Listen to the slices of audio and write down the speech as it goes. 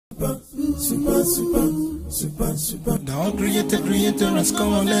The all-created creator has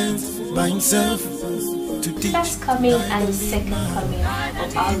come on earth by himself to teach. First coming and the second coming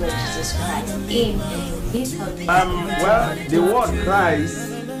of our Lord Jesus Christ in his holy well, the word Christ,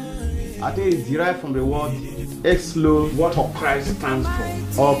 I think it's derived from the word exlo, what Christ stands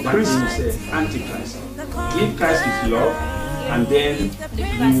for, or Christ is Antichrist. If Christ is love, and then the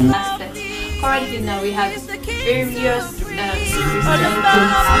Christ aspect. Currently now we have various secret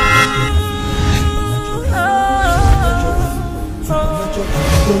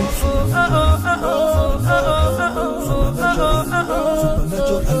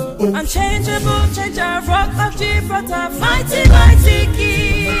unchangeable, change our rock of Gibraltar, mighty, mighty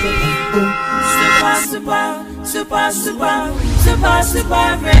King. Super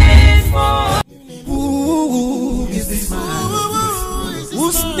faithful. Who is this man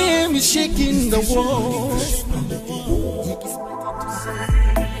whose name is shaking the world?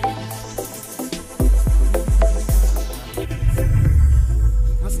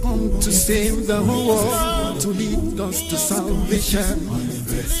 Has come to save the whole world, to lead us to salvation.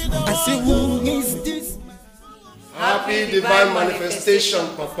 I say, who is this? Happy divine manifestation,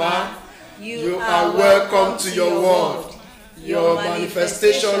 Papa. You are welcome to your world. Your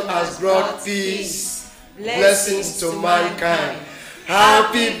manifestation has brought peace, blessings to mankind.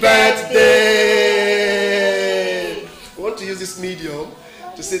 Happy birthday! I want to use this medium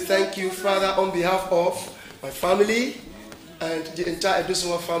to say thank you, Father, on behalf of my family and the entire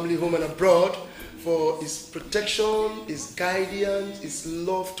Edusuma family, home and abroad, for his protection, his guidance, his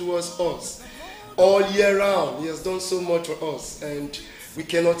love towards us. All year round, he has done so much for us, and we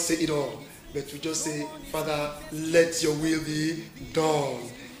cannot say it all, but we just say, Father, let your will be done.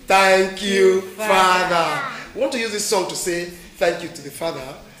 Thank you, Father. We want to use this song to say thank you to the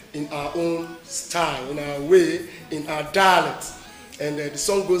Father in our own style, in our way, in our dialect. And the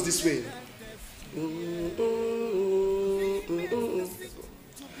song goes this way.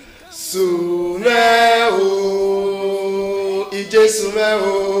 Sumeo, ije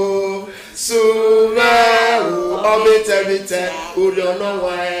sumeo, sumeo, obite bite, uriono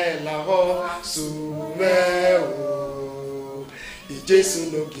wae laho, sumeo, ije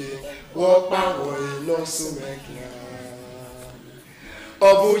sunoge, wopa woe no sumekna.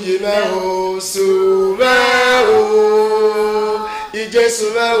 Obuyi meo, sumeo, ije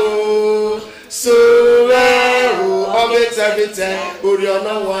sumeo, sumeo, obite bite,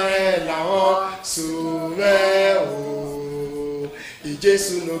 uriono wae laho, sumeo, ije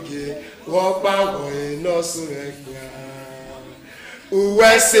sunoge, wopa woe no sumekna.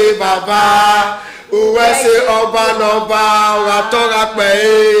 Uwe se baba, uwe se oba noba, watora pe.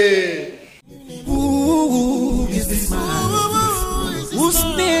 Who is this man whose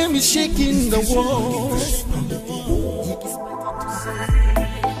name is shaking the world?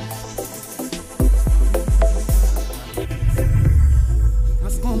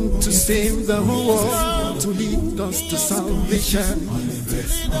 Has come to save the whole world, to lead us to salvation.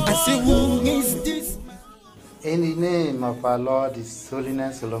 I say, who is this? In the name of our Lord, His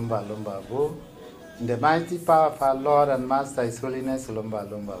Holiness Ulumba Lumba Bo. In the mighty power of our Lord and Master, His Holiness Ulumba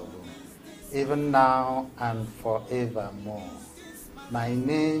Lumba Bo. Even now and forevermore. My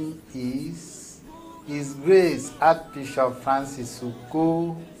name is His Grace Archbishop Francis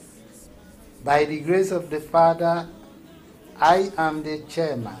Uko. By the grace of the Father, I am the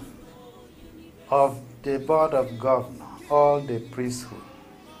chairman of the Board of Governors, all the priesthood,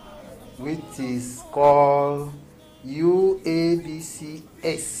 which is called UABCSP,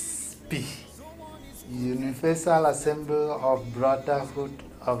 Universal Assembly of Brotherhood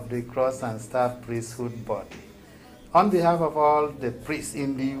of the Cross and Staff Priesthood Body. On behalf of all the priests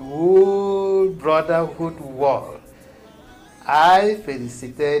in the whole brotherhood world, I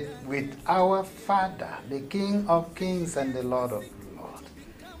felicitate with our Father, the King of Kings and the Lord of Lords,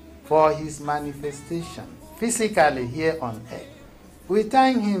 for his manifestation physically here on earth. We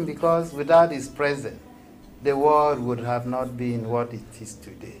thank him because without his presence, the world would have not been what it is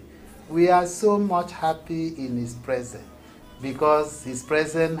today. We are so much happy in his presence because his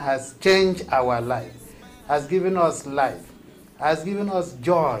presence has changed our life, has given us life, has given us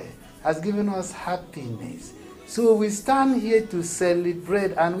joy, has given us happiness. So we stand here to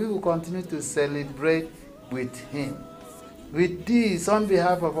celebrate, and we will continue to celebrate with him. With this, on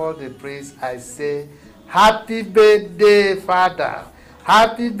behalf of all the priests, I say, happy birthday, Father.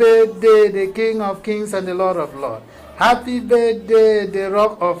 Happy birthday, the King of Kings and the Lord of Lords. Happy birthday, the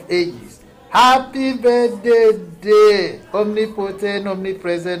Rock of Ages. Happy birthday, the omnipotent,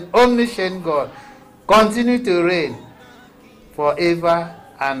 omnipresent, omniscient God. Continue to reign forever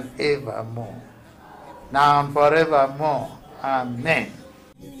and evermore. Now and forevermore. Amen.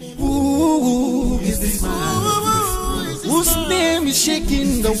 Who is this man whose name is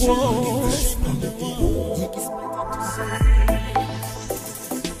shaking the world?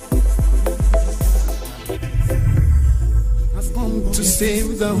 Has come to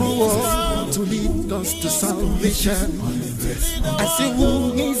save the whole world, to lead us to salvation. I say,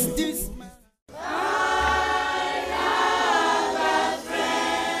 who is this man?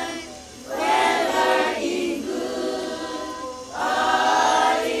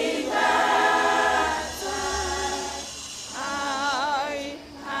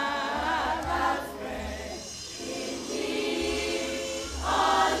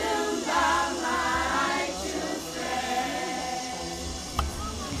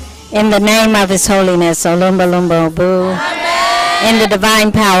 In the name of His Holiness, Olumba Lumba Obu. In the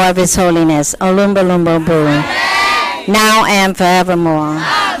divine power of His Holiness, Olumba Lumba Obu. Now and forevermore.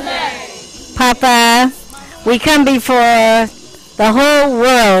 Papa, we come before the whole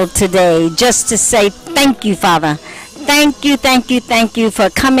world today just to say thank you, Father. Thank you, thank you, thank you for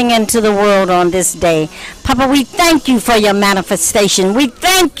coming into the world on this day. Papa, we thank you for your manifestation. We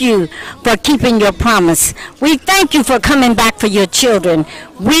thank you for keeping your promise. We thank you for coming back for your children.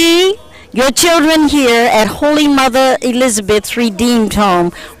 We, your children here at Holy Mother Elizabeth's Redeemed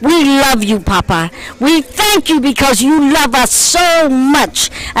Home, we love you, Papa. We thank you because you love us so much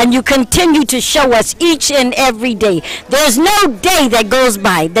and you continue to show us each and every day. There's no day that goes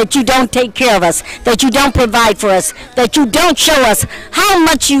by that you don't take care of us, that you don't provide for us, that you don't show us how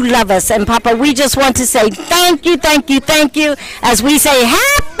much you love us. And Papa, we just want to say thank you, thank you, thank you, as we say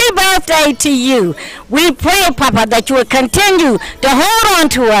happy birthday to you. We pray, Papa, that you will continue to hold on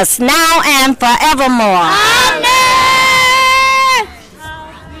to us now and forevermore. Amen.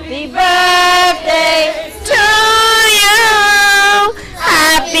 Happy birthday to you.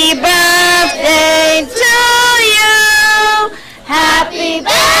 Happy birthday to you. Happy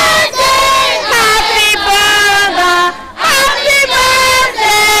birthday, happy birthday, happy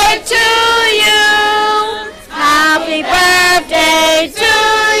birthday to you. Happy birthday to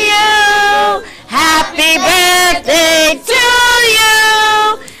you. Happy birthday to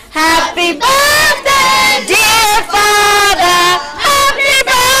you. Happy birthday, dear Father. Happy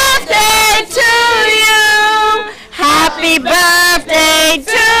birthday to you. Happy birthday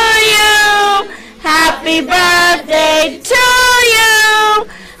to you. Happy birthday to you.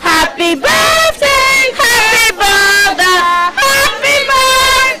 Happy birthday, happy birthday, happy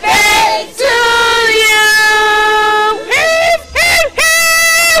birthday to you. Hip, hip,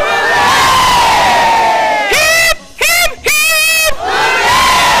 hip. Hooray! Hip, hip, hip.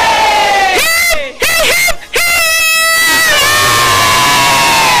 Hooray! Hip, hip, hip, hip.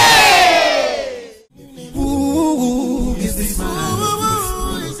 Who is this man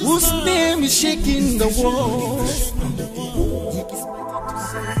whose name is shaking the world?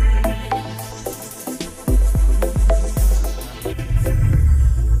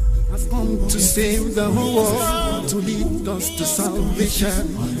 Has come to save the whole world, to lead us to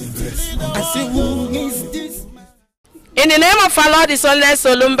salvation. I say, who is this man? In the name of our Lord, His Holiness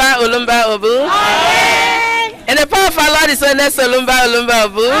Olumba Olumba Obu. Amen. In the power of our Lord, His Holiness Olumba Olumba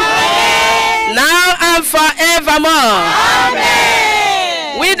Obu. Amen. Now and forevermore.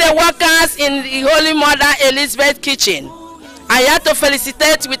 Amen. We the workers in the Holy Mother Elizabeth kitchen are here to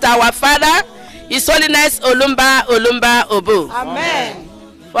felicitate with our Father, His Holiness Olumba Olumba Obu. Amen.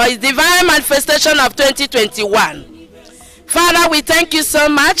 For His divine manifestation of 2021. Father, we thank you so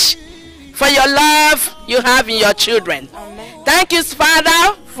much for your love you have in your children. Amen. Thank you,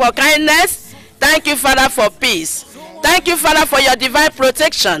 Father, for kindness. Thank you, Father, for peace. Thank you, Father, for your divine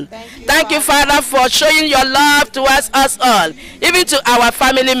protection. Thank you, Father, for showing your love towards us all, even to our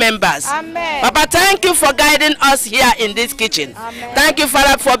family members. Amen. Papa, thank you for guiding us here in this kitchen. Amen. Thank you,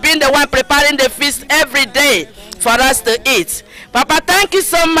 Father, for being the one preparing the feast every day for us to eat. Papa, thank you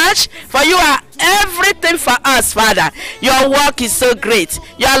so much, for you are everything for us, Father. Your work is so great.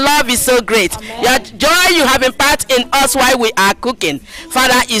 Your love is so great. Amen. Your joy you have imparted in us while we are cooking,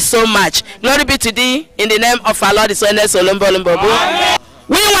 Father, is so much. Glory be to thee, in the name of our Lord, His Holiness Olumba Olumba Obu.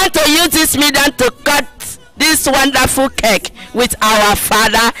 We want to use this medium to cut this wonderful cake with our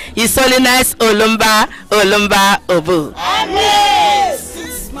Father, His Holiness Olumba Olumba Obu. Amen.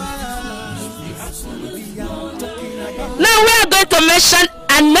 Now we are going to mention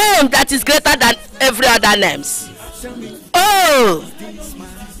a name that is greater than every other names. Oh!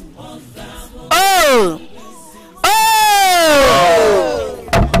 Oh! Oh!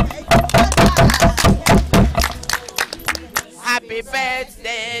 Happy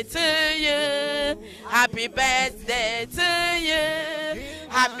birthday to you. Happy birthday to you.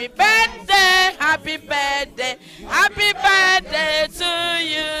 Happy birthday, happy birthday, happy birthday to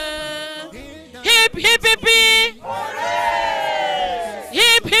you.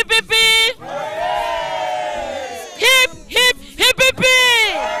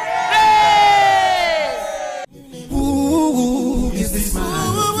 this man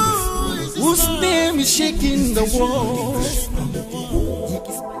whose name is shaking the world?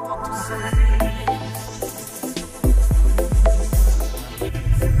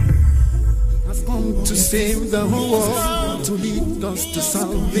 Has come to save the whole world, to lead us to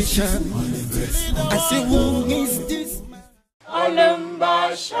salvation. I say, who is this man?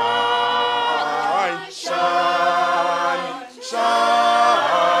 Olumba, shine, shine, shine.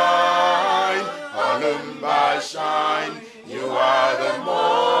 Olumba, shine. You are the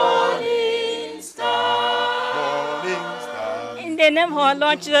morning star. Morning star. In the name of our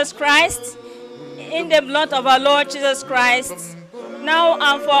Lord Jesus Christ, in the blood of our Lord Jesus Christ, now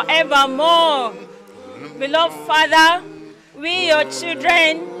and forevermore. Beloved Father, we, your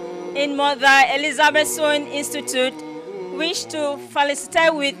children in Mother Elizabeth Swan Institute, wish to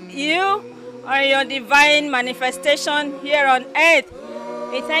felicitate with you on your divine manifestation here on earth.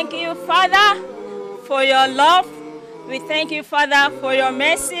 We thank you, Father, for your love. We thank you, Father, for your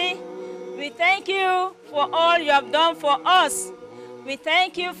mercy. We thank you for all you have done for us. We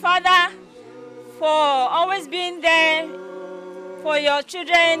thank you, Father, for always being there for your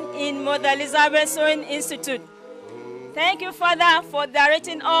children in Mother Elizabeth Swan Institute. Thank you, Father, for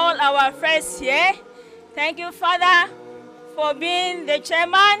directing all our affairs here. Thank you, Father, for being the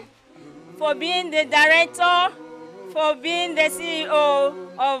chairman, for being the director, for being the CEO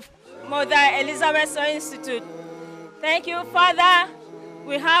of Mother Elizabeth Swan Institute. Thank you, Father.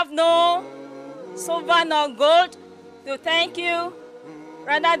 We have no silver nor gold to thank you,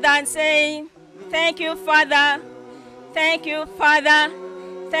 rather than saying, thank you, Father. Thank you, Father.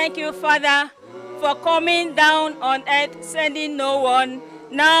 Thank you, Father, for coming down on earth, sending no one,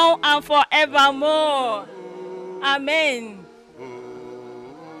 now and forevermore. Amen.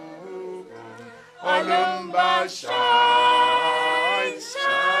 Olumba, shine,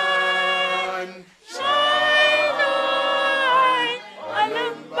 shine, shine.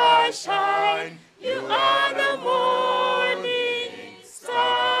 Olumba, shine. You are the morning star.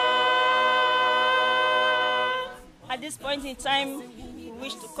 At this point in time, we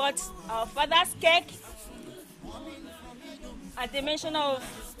wish to cut our Father's cake. At the mention of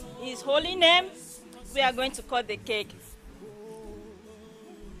His holy name, we are going to cut the cake.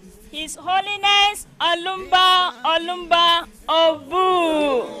 His Holiness Olumba Olumba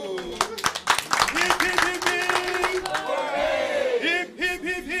Obu. Hip, hip, hip, hip. Hooray. Hip, hip,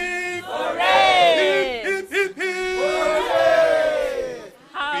 hip, hip. Hooray. Hip, hip, hip, hip. Hooray.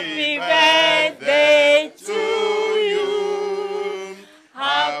 Happy birthday to you.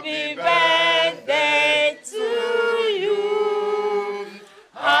 Happy birthday to you.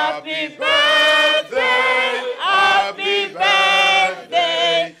 Happy birthday. Happy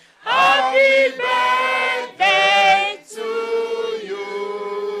birthday. Happy birthday to you.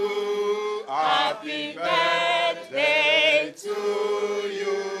 Happy birthday to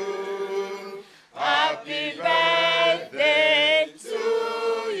you. Happy birthday to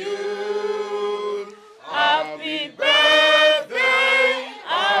you. Happy birthday.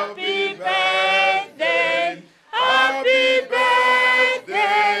 Happy birthday. Happy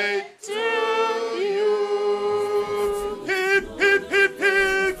birthday to you. Hip, hip, hip,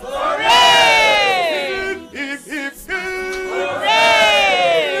 hip. Hooray! Hip, hip, hip. Hooray!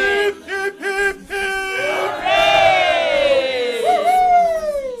 Hip, hip, hip, hip.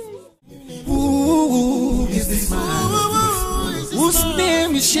 Who is this man whose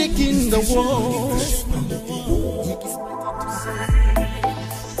name is shaking the world?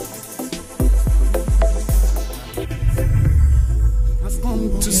 Has come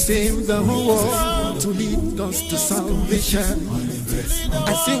to save the whole world, to lead us to salvation.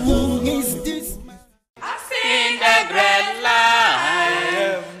 I say, who is this man? In the great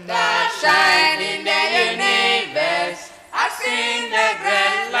light that shine in the universe, I've seen the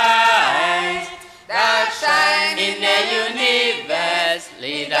great light that shine in the universe.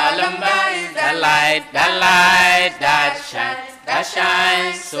 Lead Olumba is the light that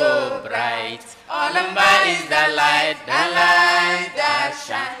shines so bright. Olumba is the light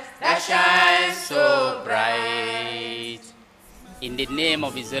that shines so bright. In the name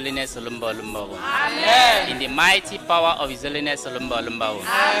of His Holiness Olumba Olumba. Amen. In the mighty power of His Holiness Olumba Olumba.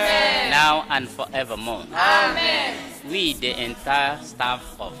 Amen. Now and forevermore. Amen. We, the entire staff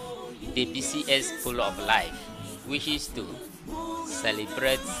of the BCS School of Life, wishes to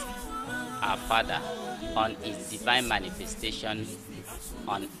celebrate our Father on His divine manifestation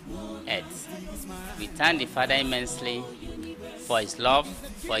on earth. We thank the Father immensely for His love,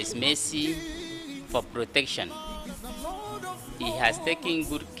 for His mercy, for protection. He has taken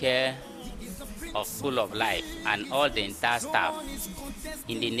good care of School of Life and all the entire staff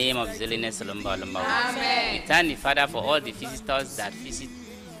in the name of His Holiness Olumba Olumba. Amen. We thank the Father for all the visitors that visit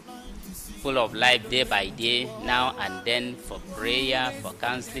full of life day by day, now and then, for prayer, for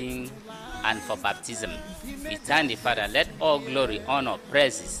counseling, and for baptism. We thank the Father. Let all glory, honor,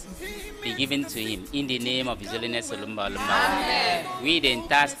 praises be given to Him in the name of His Holiness Olumba Olumba. Amen. We, the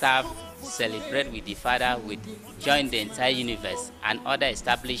entire staff, celebrate with the Father, with join the entire universe and other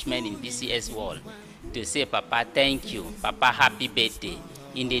establishment in BCS world to say, Papa, thank you. Papa, happy birthday.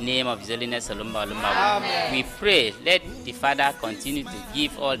 In the name of His Holiness Olumba Olumba. Amen. We pray, let the Father continue to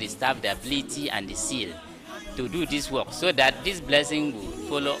give all the staff the ability and the zeal to do this work, so that this blessing will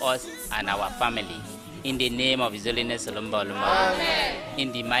follow us and our family. In the name of His Holiness Olumba Olumba. Amen.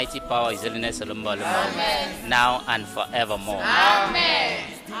 In the mighty power of His Holiness Olumba Olumba. Amen. Now and forevermore. Amen.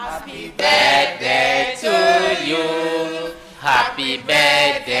 Happy birthday to you. Happy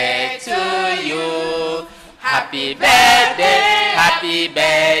birthday to you. Happy birthday, happy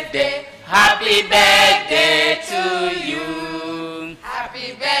birthday, happy birthday to you.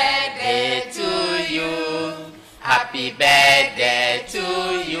 Happy birthday to you. Happy birthday to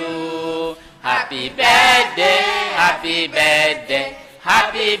you. Happy birthday, happy birthday,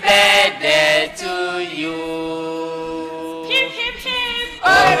 happy birthday to you. Hip, hip, hip.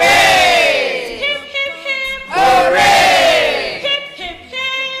 Hooray! Hip, hip, hip. Hooray! Hip, hip,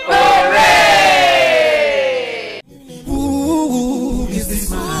 hip. Hooray! Who is this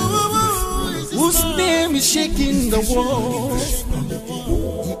man whose name is shaking the world?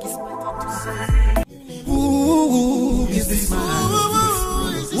 Who is this man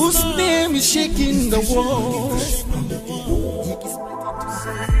whose name is shaking the world?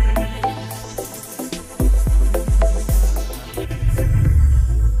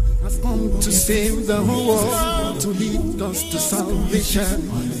 Has come to save the whole world, to lead us to salvation.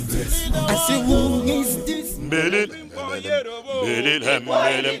 I say, who is this? In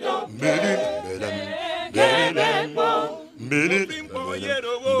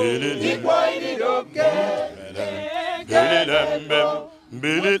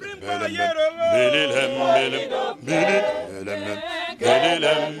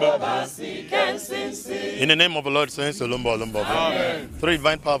the name of the Lord, Saints Olumba Olumba. Amen. Through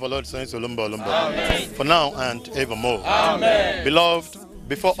divine power of the Lord, Saints Olumba Olumba. Amen. For now and evermore. Amen. Beloved,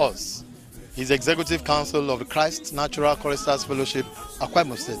 before us is the Executive Council of the Christ Natural Choristers Fellowship, Akwa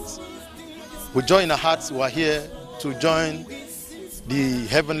Ibom State. With joy in our hearts, we are here to join the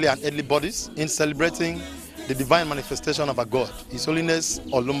heavenly and earthly bodies in celebrating the divine manifestation of our God, His Holiness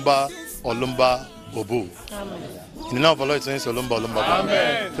Olumba Olumba Obu. Amen. In the name of our Lord, Saints Olumba Olumba.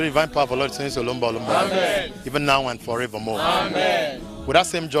 Amen. Through divine power of our Lord, Saints Olumba Olumba. Amen. Even now and forevermore. Amen. With that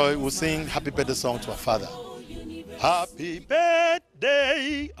same joy, we'll sing happy birthday song to our Father. Happy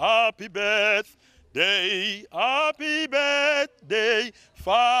birthday, happy birthday, happy birthday,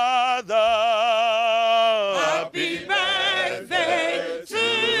 Father. Happy birthday to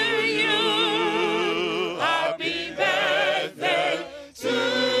you. Happy birthday to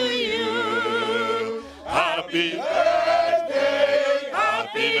you. Happy birthday,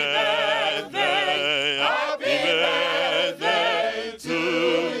 happy birthday, happy birthday to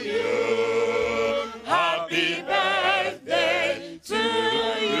you. Happy birthday to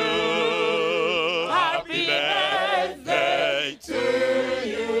you. Happy birthday to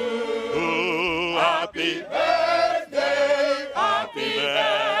you. Happy birthday, happy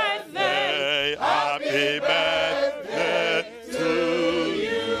birthday, happy birthday to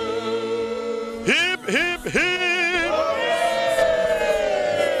you. Hip, hip, hip.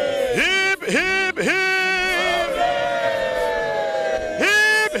 Hip, hip, hip.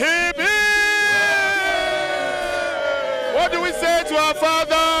 Hip, hip, hip. What do we say to our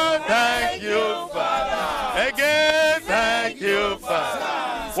Father? Thank you, Father. Again, thank you,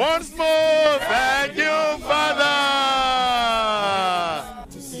 Father. Once more, thank you, Father.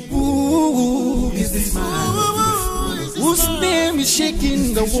 Who is this man whose name is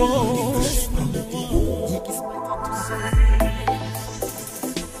shaking the world?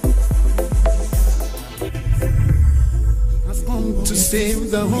 Has come to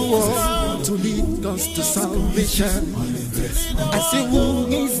save the whole world, to lead us to salvation. I say, who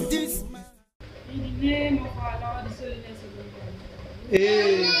is this man? In the name of our Lord, His Holiness Olumba.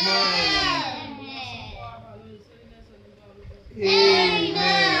 Amen.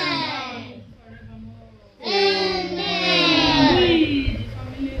 Amen. Amen. We, the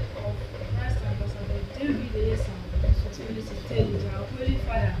family of Christ Ambassador David Esan, our Holy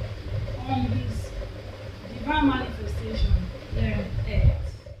Father, on His divine manifestation here on earth.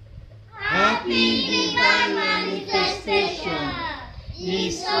 Happy divine manifestation,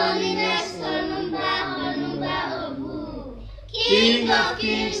 His Holiness Olumba Olumba Obu, King of of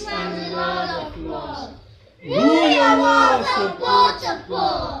kings and the Lord of lords. Rule your world from pole to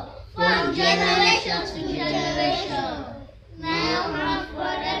pole, from generation to generation, now and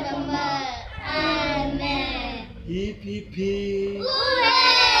forevermore. Amen. Hip, hip, hip. Hooray!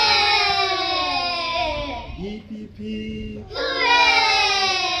 Hip, hip, hip. Hooray!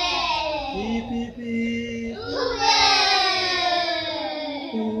 Hip, hip, hip. Hooray!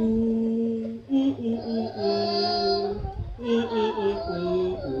 Ooh, ooh, ooh, ooh, ooh. Ooh, ooh, ooh,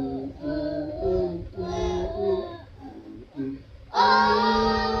 ooh, ooh, ooh, ooh, ooh, ooh.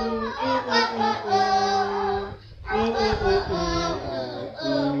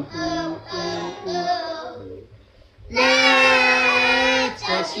 Let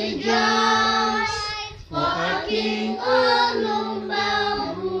us rejoice, for our King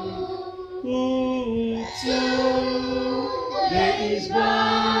Olumba who today is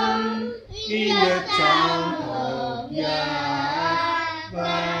born in the town of Yaba.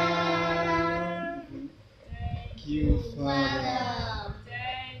 Thank you, Father.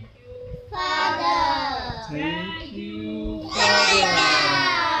 Father. Thank you,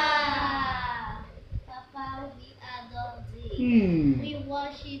 Papa, we adore thee. We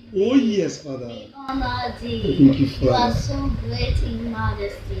worship thee. Oh, yes, Father. We honor thee. Thank you, You are Father. so great in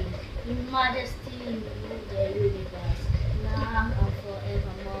majesty. In majesty, you rule the universe, now and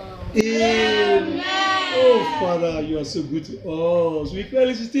forevermore. Amen. Oh, Father, you are so good to us. We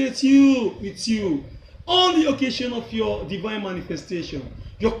felicitate you with you on the occasion of your divine manifestation.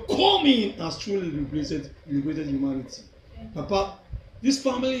 Your coming has truly liberated humanity. Papa, this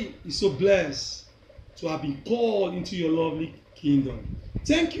family is so blessed to have been called into your lovely kingdom.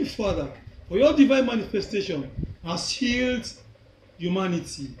 Thank you, Father, for your divine manifestation has healed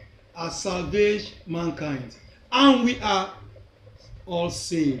humanity, has salvaged mankind, and we are all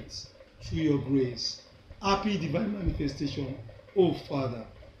saved through your grace. Happy divine manifestation, oh Father,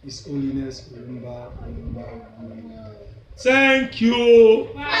 His Holiness Olumba. Thank you,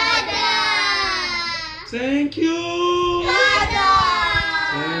 Father. Thank you, Father.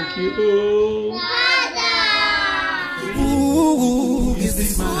 Thank you, Father. Who is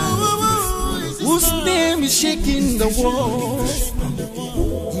this man whose name is shaking the world?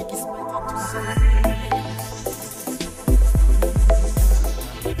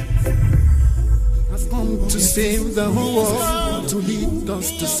 Has come to save the whole world, to lead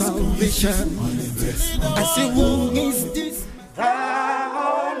us to salvation. I say, who is this? The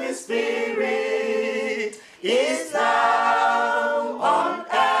Holy Spirit is now on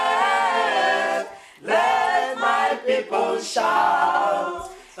earth. Let my people shout,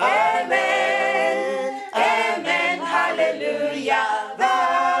 Amen, Amen, Hallelujah. The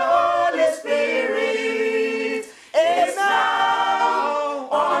Holy Spirit is now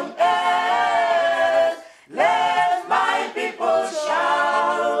on earth. Let my people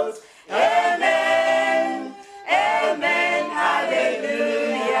shout, Amen, Amen,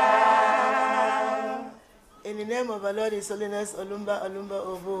 Hallelujah. In the name of our Lord, His Holiness Olumba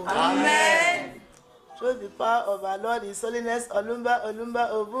Obu. Amen. Through the power of our Lord, His Holiness Olumba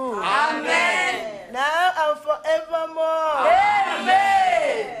Obu. Amen. Now and forevermore.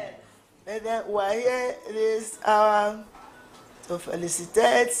 Amen. And then we are here this hour to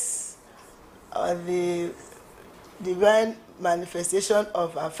felicitate on the divine manifestation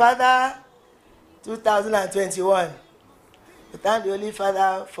of our Father 2021. We thank the Holy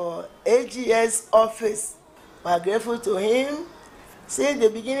Father for 8 years office. We are grateful to Him. Since the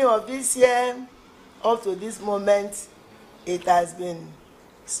beginning of this year up to this moment, it has been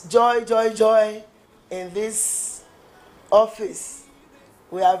joy, joy, joy in this office.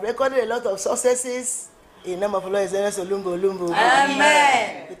 We have recorded a lot of successes in the name of Lord Jesus Olumba.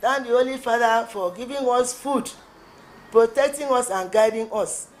 Amen. We thank the Holy Father for giving us food, protecting us and guiding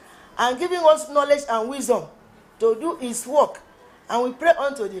us, and giving us knowledge and wisdom to do His work. And we pray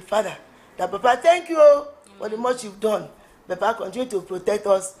unto the Father that, Papa, thank you for the much you've done. Papa, continue to protect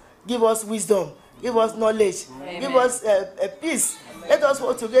us, give us wisdom, give us knowledge, give us a peace. Let us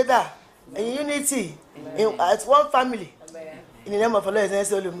work together in unity, as one family. In the name of our Lord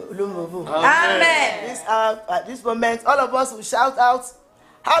Jesus Olumba. Amen. At this moment, all of us will shout out,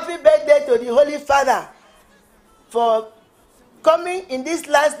 Happy birthday to the Holy Father for coming in this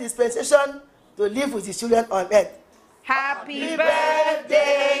last dispensation to live with His children on earth. Happy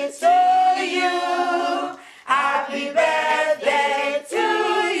birthday to you. Happy birthday to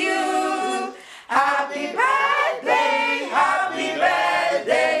you. Happy birthday, happy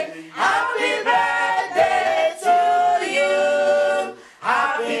birthday, happy birthday to you.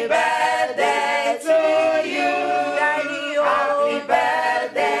 Happy birthday to you. Happy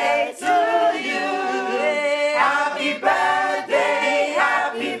birthday to you. Happy birthday,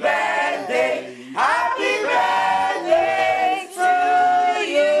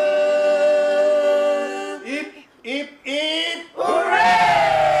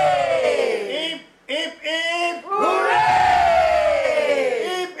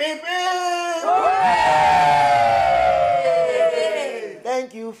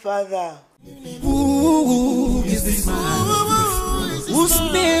 thank you, Father. Who is this man whose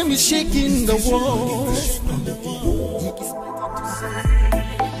name is shaking the world?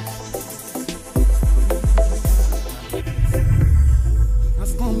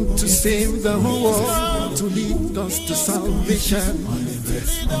 Has come to save the whole world, to lead us to salvation.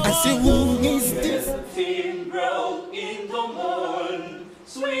 I say, who is this? Broke in the morn,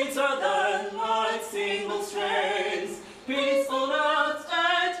 sweeter than light single strains, peace on earth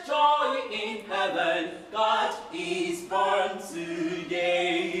and joy in heaven. God is born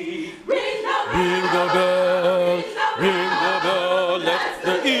today. Ring the bell, let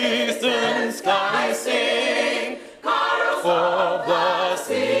the eastern sky sing. Carols of the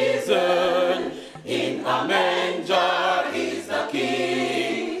season, in a manger is the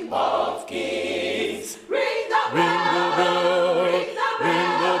King of Kings. Ring the bell,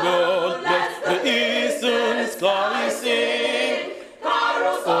 let the eastern sky sing.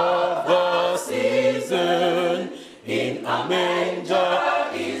 Carols of the season, in a manger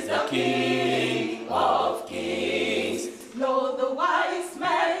is the King of Kings. Lo, the wise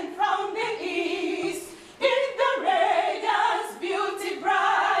men from the east, in the radiance beauty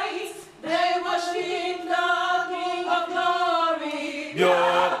bright, they worship the King of glory.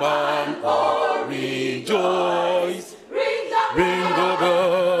 Your band, oh, rejoice. Ring the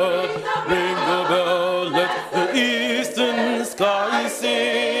bell, let the eastern sky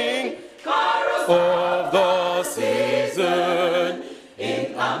sing. Carols of the season,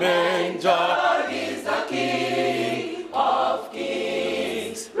 in a manger is the King of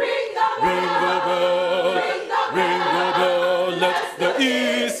Kings. Ring the bell, let the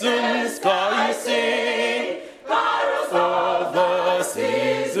eastern sky sing. Carols of the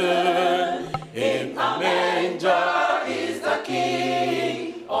season, in a manger is the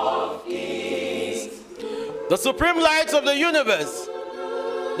King of Kings. The supreme light of the universe,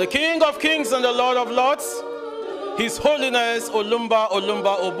 the King of Kings and the Lord of Lords, His Holiness Olumba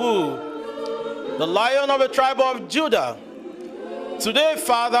Olumba Obu, the Lion of the tribe of Judah. Today,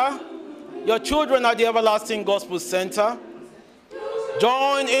 Father, your children at the Everlasting Gospel Center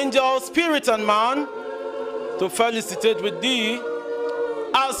join angels, spirit, and man to felicitate with thee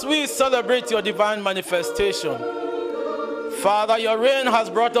as we celebrate your divine manifestation. Father, your reign has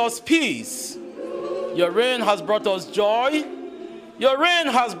brought us peace. Your reign has brought us joy. Your reign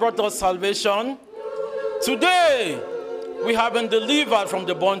has brought us salvation. Today, we have been delivered from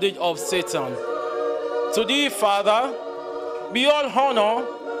the bondage of Satan. To thee, Father, be all honor,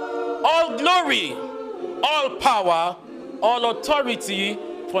 all glory, all power, all authority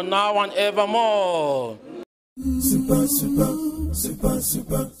for now and evermore. Super, super, super,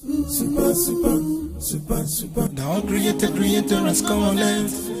 super, super, super, super, super. The all creator has come on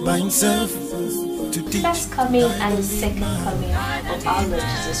earth by himself to teach. First coming and the second coming of our Lord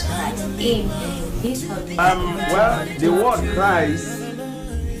Jesus Christ in His holy Well, the word Christ,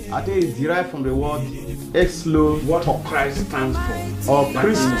 I think, is derived from the word exlo. What Christ stands for, or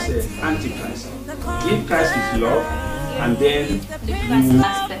Christ, Antichrist. Give Christ his love, and then the Christ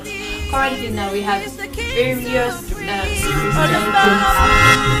aspect. Currently now we have various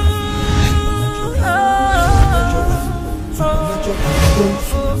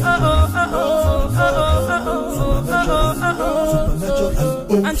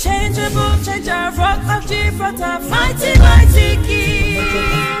unchangeable, change our rock of Gibraltar, mighty, mighty King.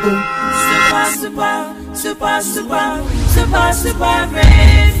 Super, super, super, super, super, super,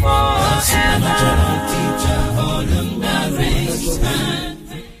 reign forever.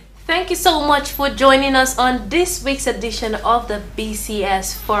 Thank you so much for joining us on this week's edition of the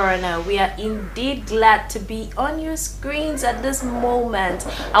BCS Forerunner. We are indeed glad to be on your screens at this moment,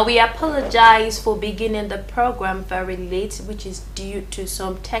 and we apologize for beginning the program very late, which is due to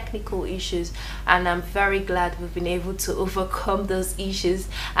some technical issues, and I'm very glad we've been able to overcome those issues,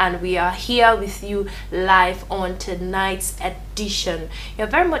 and we are here with you live on tonight's edition. You're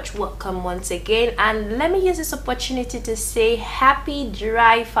very much welcome once again, and let me use this opportunity to say happy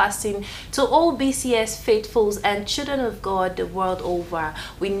dry fasting to all BCS faithfuls and children of God the world over.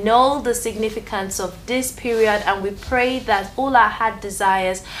 We know the significance of this period, and we pray that all our heart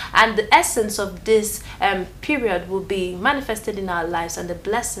desires and the essence of this period will be manifested in our lives, and the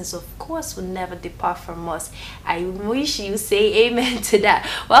blessings, of course, will never depart from us. I wish you say amen to that.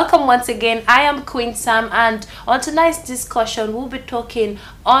 Welcome once again. I am Queen Sam, and on tonight's discussion edition, we'll be talking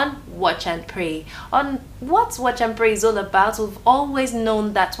on Watch and Pray. On what Watch and Pray is all about. We've always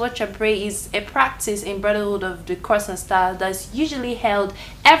known that Watch and Pray is a practice in Brotherhood of the Cross and Star that's usually held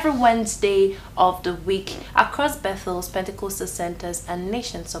every Wednesday of the week across Bethel's, Pentecostal centers, and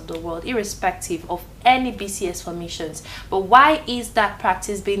nations of the world, irrespective of any BCS formations. But why is that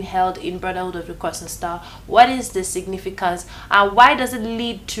practice being held in Brotherhood of the Cross and Star? What is the significance, and why does it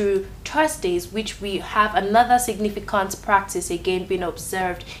lead to Thursdays, which we have another significant practice again being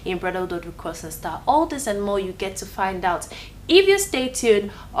observed in Brotherhood of the Cross and Star? All this and more you get to find out if you stay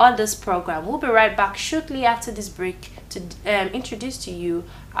tuned on this program. We'll be right back shortly after this break to introduce to you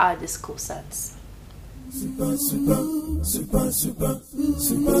our discussants. Super, super, super, super,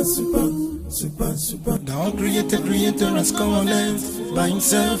 super, super, super, super. The all creator has come on earth by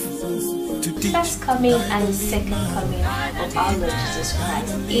himself to teach. First coming and second coming of our Lord Jesus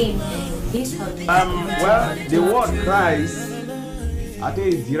Christ in His holy. Well, the word Christ, I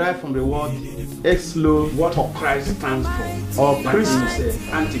think, is derived from the word exlo. What Christ stands for, or Christ,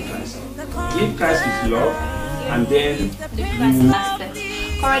 Antichrist. Give Christ his love, and then the Christ aspect.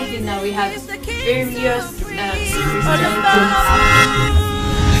 Currently now we have various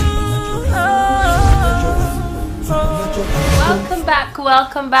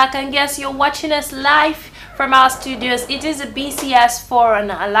welcome back, and yes, you're watching us live from our studios. It is a BCS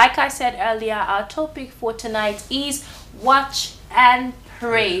Forerunner, and like I said earlier, our topic for tonight is Watch and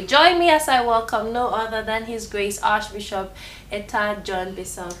Pray. Join me as I welcome no other than His Grace Archbishop Eta John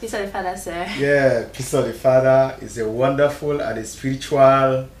Bisson. Peace of the Father, sir. Yeah, peace of the Father is a wonderful and a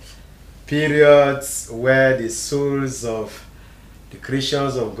spiritual period where the souls of the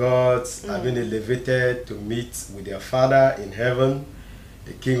creations of God have been elevated to meet with their Father in heaven,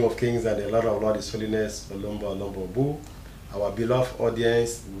 the King of Kings and the Lord of Lords, His Holiness Olombo Olombo. Our beloved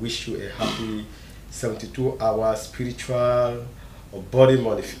audience, we wish you a happy 72-hour spiritual or body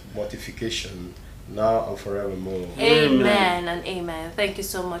mortification now and forevermore. Amen and amen. Thank you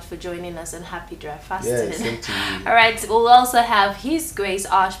so much for joining us, and happy dry fasting. Yes, same to you. All right, we'll also have His Grace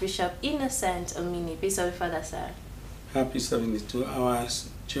Archbishop Innocent Omini. Peace of the Father, sir. Happy 72 hours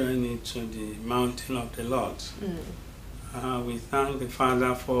journey to the mountain of the Lord. We thank the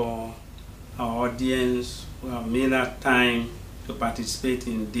Father for our audience who have made that time to participate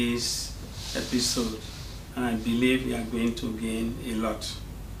in this episode, and I believe we are going to gain a lot.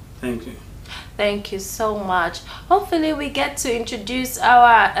 Thank you. Thank you so much. Hopefully we get to introduce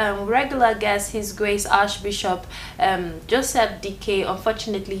our regular guest, His Grace Archbishop Joseph DK.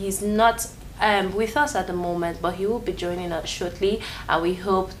 Unfortunately, he's not with us at the moment, but he will be joining us shortly, and we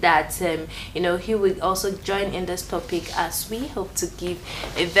hope that he will also join in this topic, as we hope to give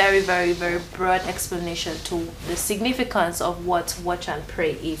a very, very, very broad explanation to the significance of what Watch and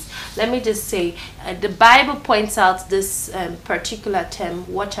Pray is. Let me just say, the Bible points out this particular term,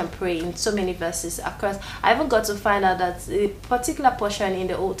 Watch and Pray, in so many verses across. I even got to find out that a particular portion in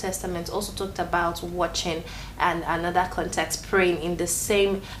the Old Testament also talked about watching, and another context, praying, in the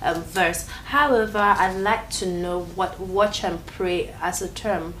same verse. However, I'd like to know what Watch and Pray as a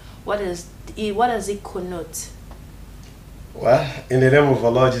term, what does it connote? Well, in the name of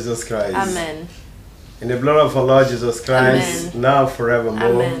our Lord Jesus Christ. Amen. In the blood of our Lord Jesus Christ, Amen. now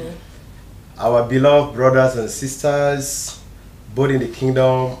forevermore. Amen. Our beloved brothers and sisters, both in the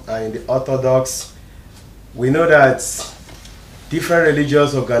kingdom and in the Orthodox, we know that different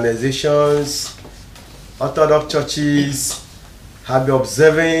religious organizations, Orthodox churches, have been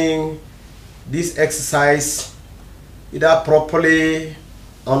observing this exercise either properly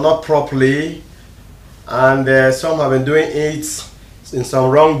or not properly, and some have been doing it in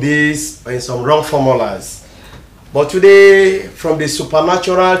some wrong days or in some wrong formulas. But today, from the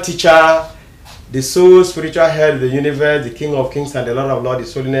supernatural teacher, the sole spiritual head of the universe, the King of Kings and the Lord of Lords,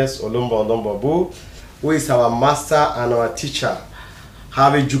 His Holiness Olombo Olombo, who is our master and our teacher,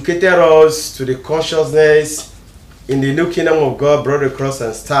 have educated us to the consciousness in the new kingdom of God, Brother Cross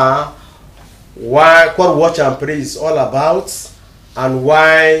and Star, what Watch and Pray is all about, and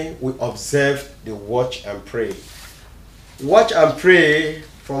why we observe the Watch and Pray. Watch and Pray,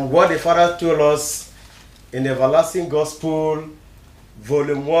 from what the Father told us in the Everlasting Gospel,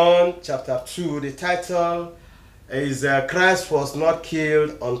 Volume 1, Chapter 2, the title is Christ was not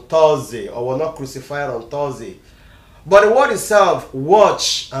killed on Thursday, or was not crucified on Thursday. But the word itself,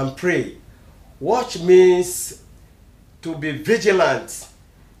 watch and pray. Watch means to be vigilant,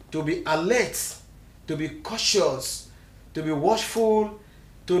 to be alert, to be cautious, to be watchful,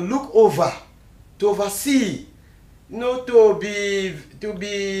 to look over, to oversee, to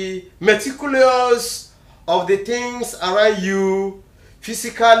be meticulous of the things around you,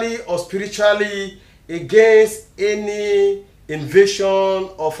 physically or spiritually, against any invasion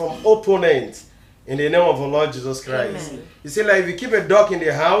or from opponents in the name of the Lord Jesus Christ. Amen. You see, like if you keep a dog in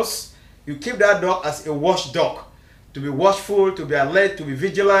the house, you keep that dog as a watchdog, to be watchful, to be alert, to be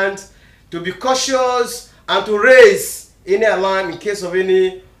vigilant, to be cautious, and to raise any alarm in case of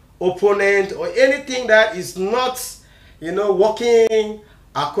any opponent or anything that is not, you know, working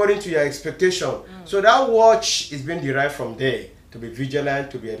according to your expectation. So that watch is being derived from there, to be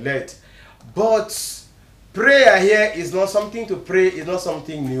vigilant, to be alert. But prayer here is not something to pray, it's not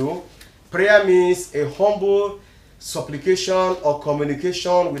something new. Prayer means a humble supplication or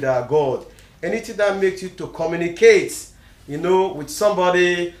communication with our God. Anything that makes you to communicate, you know, with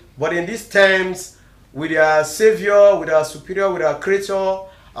somebody, but in these terms, with our Savior, with our Superior, with our Creator,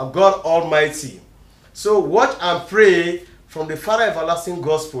 our God Almighty. So watch and pray from the Father Everlasting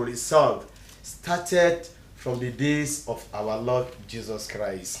Gospel itself started from the days of our Lord Jesus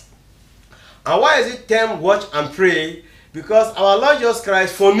Christ. And why is it termed watch and pray? Because our Lord Jesus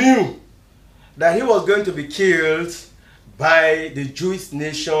Christ foreknew that he was going to be killed by the Jewish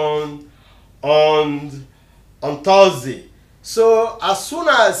nation on Thursday. So as soon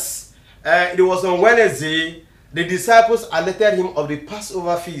as it was on Wednesday, the disciples alerted him of the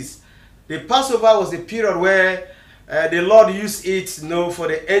Passover feast. The Passover was a period where the Lord used it, you know, for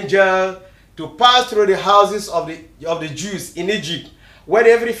the angel to pass through the houses of the Jews in Egypt, where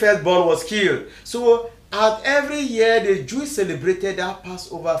every firstborn was killed. So at every year, the Jews celebrated that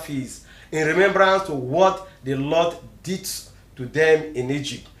Passover feast in remembrance to what the Lord did to them in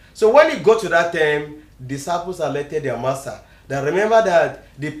Egypt. So when it got to that time, disciples alerted their master that remember that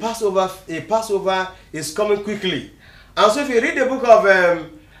the Passover is coming quickly. And so if you read the book of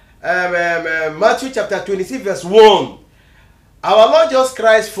Matthew chapter 26 verse 1, our Lord Jesus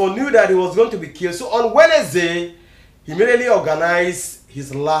Christ foreknew that he was going to be killed. So on Wednesday, he immediately organized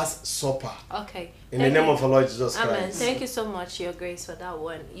his Last Supper. Okay. In the name of the Lord Jesus Christ. Amen. Thank you so much, Your Grace, for that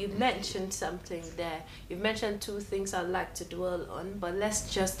one. You mentioned something there. You mentioned two things I'd like to dwell on, but let's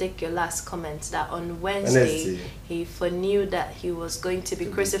just take your last comment that on Wednesday, he foreknew that he was going to be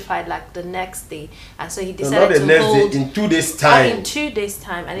crucified like the next day. And so he decided to hold... in 2 days' time. In 2 days'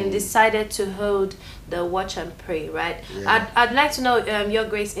 time. And he decided to hold the watch and pray, right? Yeah. I'd like to know, Your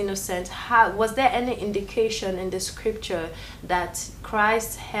Grace Innocent, was there any indication in the scripture that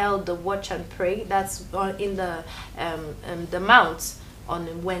Christ held the watch and pray? That's in the Mount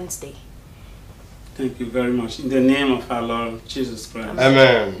on Wednesday. Thank you very much. In the name of our Lord Jesus Christ.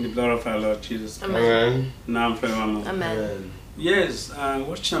 Amen. In the blood of our Lord Jesus Christ. Amen. Now and forevermore. Amen. Yes,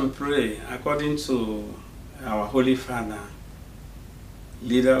 watch and pray according to our Holy Father,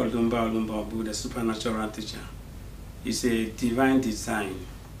 Leader Olumba Obu, the supernatural teacher. It's a divine design.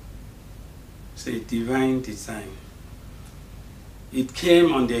 It's a divine design. It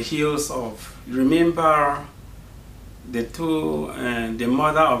came on the heels of, remember the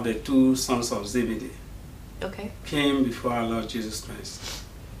mother of the two sons of Zebedee. Okay. Came before our Lord Jesus Christ.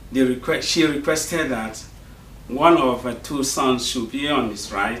 She requested that one of her two sons should be on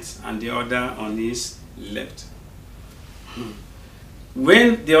his right and the other on his left.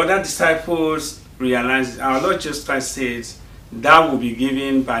 When the other disciples realized, our Lord Jesus Christ said, that will be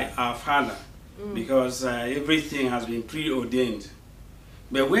given by our Father, because everything has been preordained.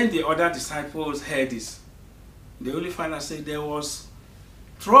 But when the other disciples heard this, the Holy Father said there was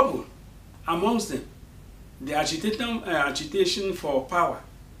trouble amongst them. The agitation for power.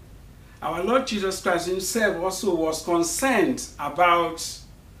 Our Lord Jesus Christ himself also was concerned about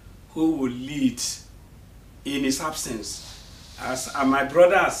who would lead in his absence. As my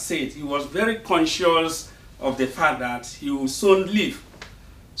brother has said, he was very conscious of the fact that he will soon leave.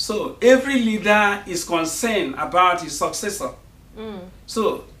 So every leader is concerned about his successor.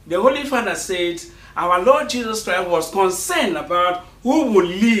 So the Holy Father said, our Lord Jesus Christ was concerned about who will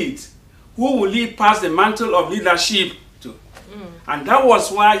lead, who will he pass the mantle of leadership to. And that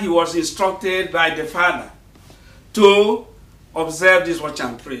was why he was instructed by the Father to observe this watch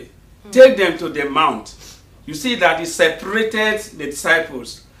and pray. Take them to the mount. You see that he separated the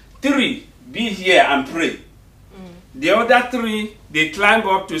disciples. 3, be here and pray. The other 3, they climb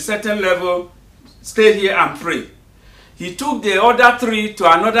up to a certain level, stay here and pray. He took the other 3 to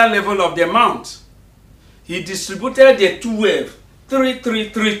another level of the mount. He distributed the 12, 3, 3,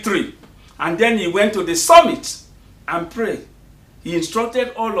 3, 3. And then he went to the summit and prayed. He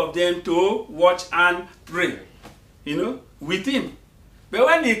instructed all of them to watch and pray, with him. But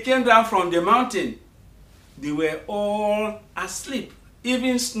when he came down from the mountain, they were all asleep,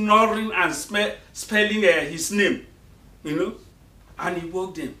 even snoring and spelling his name, And he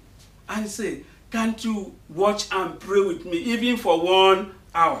woke them and said, can't you watch and pray with me, even for 1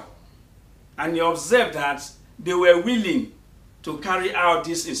 hour? And he observed that they were willing to carry out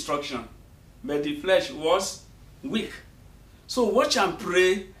this instruction, but the flesh was weak. So watch and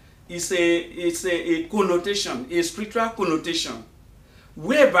pray is a connotation, a spiritual connotation,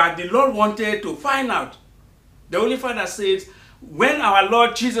 whereby the Lord wanted to find out. The Holy Father says, when our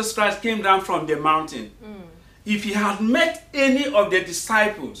Lord Jesus Christ came down from the mountain, if he had met any of the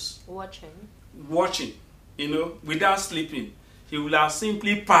disciples watching, you know, without sleeping, he would have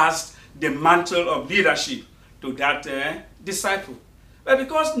simply passed the mantle of leadership to that disciple. But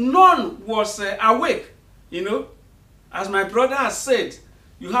because none was awake, you know, as my brother has said,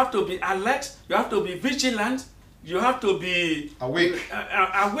 you have to be alert, you have to be vigilant, you have to be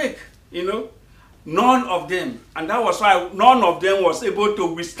awake, you know. None of them, and that was why none of them was able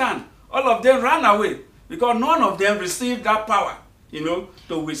to withstand. All of them ran away because none of them received that power, you know,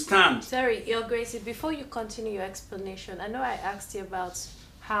 to withstand. Sorry, Your Grace, before you continue your explanation, I know I asked you about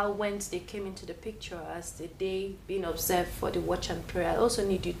how Wednesday came into the picture as the day being observed for the watch and prayer. I also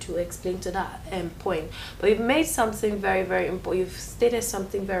need you to explain to that point. But you've made something very, very important. You've stated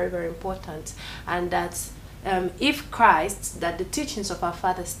something very, very important, and that's if Christ, that the teachings of our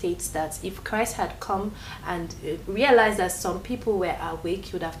Father states that if Christ had come and realized that some people were awake,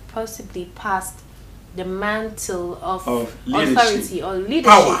 he would have possibly passed the mantle of authority or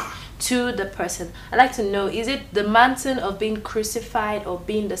leadership to the person. I'd like to know, is it the mantle of being crucified or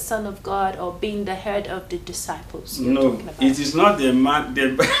being the Son of God or being the head of the disciples? No, it is not the man.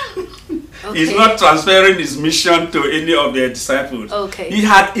 He's not transferring his mission to any of the disciples. He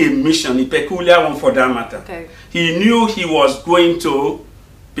had a mission, a peculiar one for that matter. He knew he was going to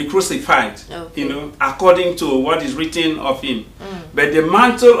be crucified, you know, according to what is written of him. But the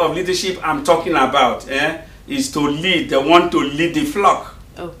mantle of leadership I'm talking about is to lead, the one to lead the flock.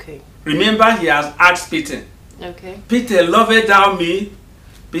 Remember, he has asked Peter, Peter, lovest thou me?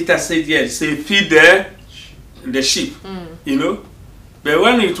 Peter said yes. Say, feed the sheep, you know. But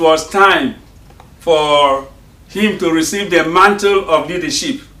when it was time for him to receive the mantle of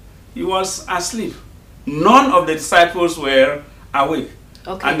leadership, he was asleep. None of the disciples were awake.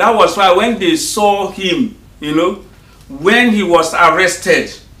 And that was why when they saw him, you know, when he was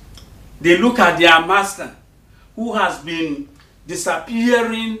arrested, they look at their master, who has been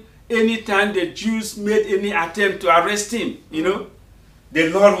disappearing anytime the Jews made any attempt to arrest him, you know, the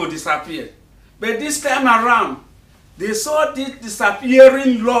Lord would disappear. But this time around, they saw this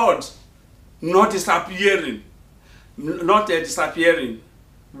disappearing Lord not disappearing.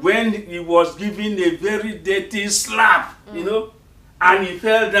 When he was given a very dirty slap, you know, and he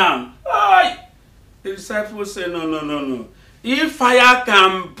fell down. The disciples said, no. If fire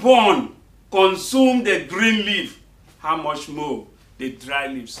can burn, consume the green leaf, how much more the dry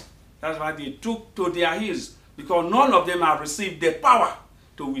leaves? That's why they took to their heels, because none of them have received the power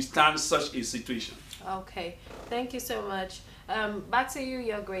to withstand such a situation. Okay, thank you so much. Back to you,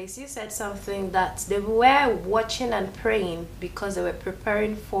 Your Grace. You said something that they were watching and praying because they were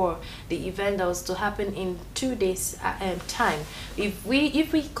preparing for the event that was to happen in 2 days' time. If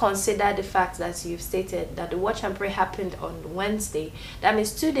we consider the fact that you've stated that the watch and pray happened on Wednesday, that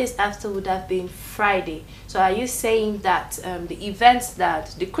means 2 days after would have been Friday. So are you saying that the events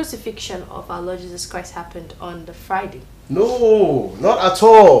that the crucifixion of our Lord Jesus Christ happened on the Friday? No, not at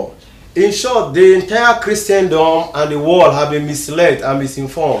all. In short, the entire Christendom and the world have been misled and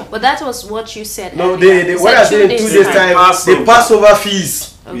misinformed. But that was what you said. No, what I said in 2 days' time, the Passover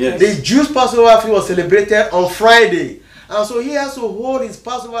feast. The Jews' Passover feast was celebrated on Friday. And so he has to hold his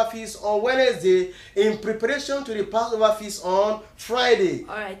Passover feast on Wednesday in preparation to the Passover feast on Friday.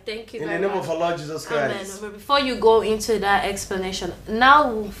 All right, thank you in very the name much. of our Lord Jesus Christ. Amen. But before you go into that explanation,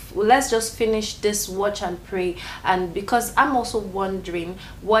 now let's just finish this watch and pray. And because I'm also wondering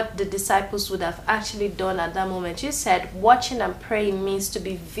what the disciples would have actually done at that moment. You said watching and praying means to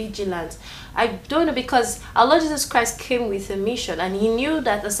be vigilant. I don't know, because our Lord Jesus Christ came with a mission and he knew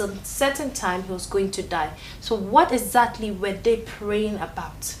that at a certain time he was going to die. So what exactly were they praying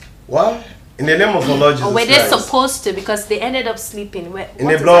about? What? In the name of our Lord Jesus Christ. Or were they supposed to, because they ended up sleeping? In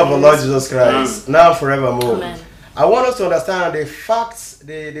the blood of our Lord Jesus Christ, now forevermore. Amen. I want us to understand the facts,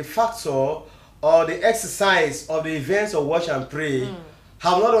 the factor or the exercise of the events of watch and pray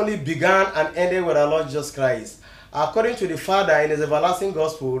have not only begun and ended with our Lord Jesus Christ. According to the Father in his everlasting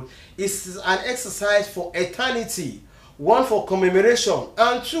gospel, it's an exercise for eternity. One, for commemoration,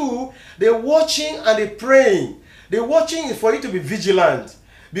 and two, the watching and the praying. The watching is for you to be vigilant,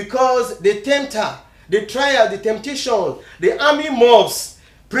 because the tempter, the trial, the temptation, the army mobs,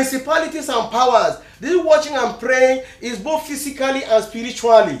 principalities and powers, this watching and praying is both physically and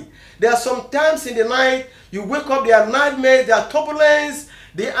spiritually. There are some times in the night you wake up, there are nightmares, there are turbulence,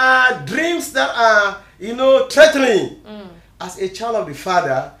 there are dreams that are, you know, threatening. as a child of the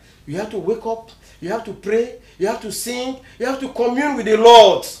Father, you have to wake up, you have to pray, you have to sing, you have to commune with the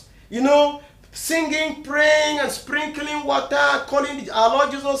Lord. You know, singing, praying, and sprinkling water, calling our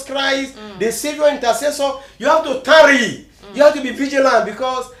Lord Jesus Christ, the Savior, intercessor. You have to tarry. You have to be vigilant,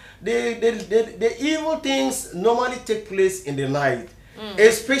 because the evil things normally take place in the night,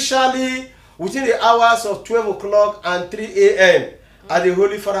 especially within the hours of 12 o'clock and 3 a.m. as the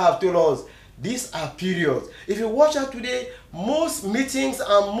Holy Father have told us. These are periods. If you watch out today, most meetings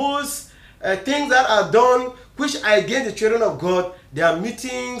and most things that are done which are against the children of God, their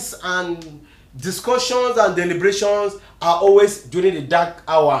meetings and discussions and deliberations are always during the dark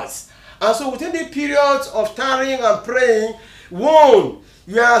hours. And so within the periods of tarrying and praying, one,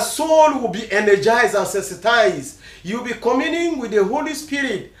 your soul will be energized and sensitized. You'll be communing with the Holy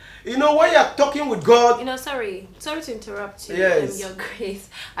Spirit. You know, when you're talking with God... You know, sorry to interrupt you. Yes. Your grace.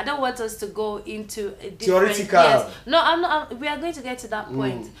 I don't want us to go into a different... Theoretical. Yes. No, I'm not. We are going to get to that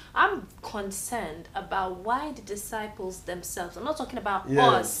point. I'm concerned about why the disciples themselves... I'm not talking about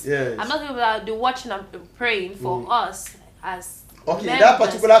us. Yes. I'm not talking about the watching and praying for us as... Okay, members. in that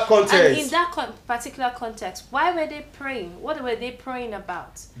particular context. And in that particular context, why were they praying? What were they praying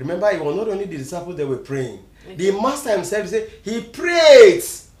about? Remember, it was not only the disciples that were praying. Okay. The Master himself said, he prayed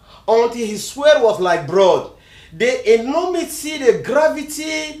until his sweat was like blood. The enormity, the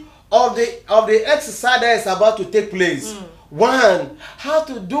gravity of the exercise that is about to take place. One, how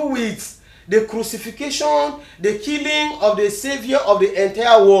to do with the crucifixion, the killing of the Savior of the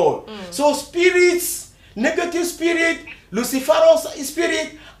entire world. So spirits, negative spirit, Lucifer's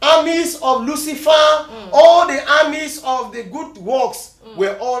spirit, armies of Lucifer, all the armies of the good works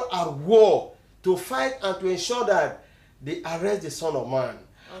were all at war to fight and to ensure that they arrest the Son of Man.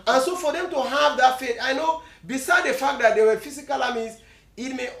 And so for them to have that faith, I know, beside the fact that they were physical armies,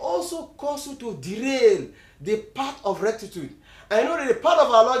 it may also cause you to derail the path of rectitude. I know that the path of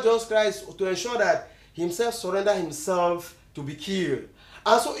our Lord Jesus Christ to ensure that himself surrender himself to be killed.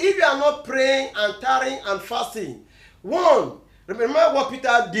 And so if you are not praying and tarrying and fasting, one, remember what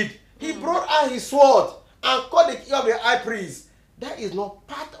Peter did. He brought out his sword and cut the ear of the high priest. That is not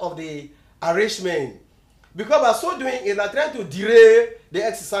part of the arrangement. Because by so doing, it's like trying to derail the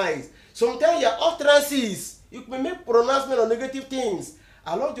exercise. Sometimes your utterances, you can make pronouncement of negative things.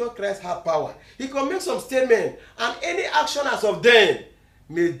 Our Lord Jesus Christ has power. He can make some statement, and any action as of then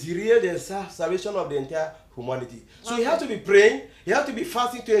may derail the salvation of the entire humanity. So you have to be praying, you have to be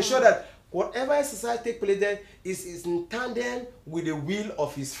fasting to ensure that whatever exercise takes place there is in tandem with the will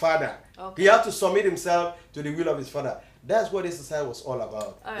of his Father. He has to submit himself to the will of his Father. That's what this exercise was all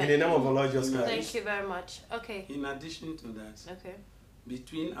about. In the name of our Lord Jesus Christ. Thank you very much. Okay. In addition to that,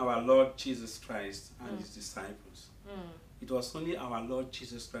 between our Lord Jesus Christ and his disciples, it was only our Lord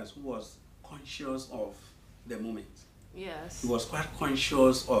Jesus Christ who was conscious of the moment. Yes. He was quite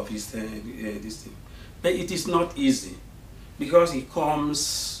conscious of his this thing. But it is not easy, because he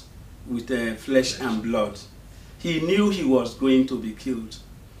comes with flesh and blood. He knew he was going to be killed.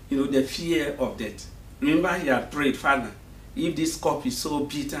 You know, the fear of death. Remember, he had prayed, Father, if this cup is so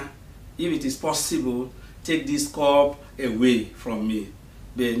bitter, if it is possible, take this cup away from me.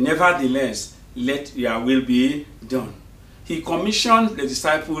 But nevertheless, let your will be done. He commissioned the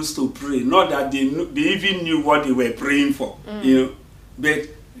disciples to pray, not that they even knew what they were praying for, you know. But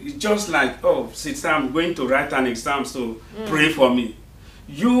just like, oh, sister, I'm going to write an exam, so pray for me.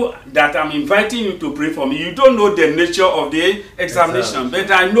 You that I'm inviting you to pray for me, you don't know the nature of the examination, but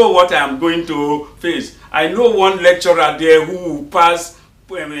I know what I am going to face. I know one lecturer there who will pass,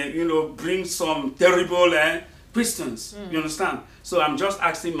 you know, bring some terrible questions. You understand? So I'm just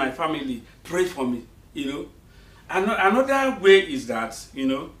asking my family, pray for me. You know, another way is that, you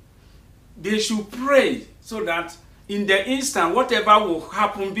know, they should pray so that in the instant, whatever will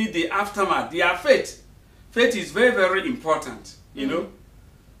happen, be the aftermath, their faith. Faith is very, very important. You know.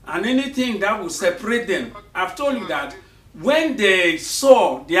 And anything that will separate them. I've told you that when they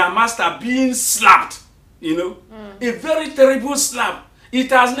saw their master being slapped, you know, a very terrible slap, it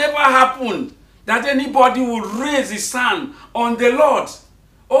has never happened that anybody will raise his hand on the Lord.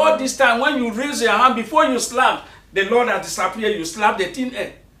 All this time, when you raise your hand before you slap, the Lord has disappeared, you slap the thin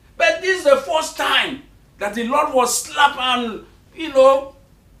air. But this is the first time that the Lord was slapped and, you know,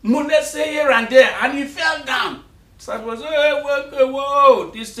 molested here and there, and he fell down. So I was,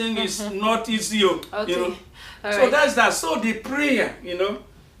 whoa, this thing is not easy, you know. So that's that. So the prayer, you know,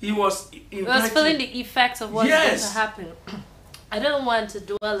 he was feeling the effects of what's going to happen. I don't want to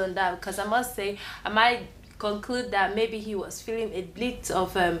dwell on that, because I must say, I might conclude that maybe he was feeling a bit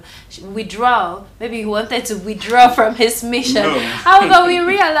of withdrawal. Maybe he wanted to withdraw from his mission. No. However, we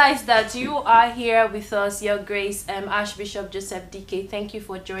realize that you are here with us, Your Grace, Archbishop Joseph DK. Thank you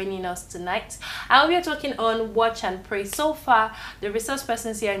for joining us tonight. And we are talking on Watch and Pray. So far, the resource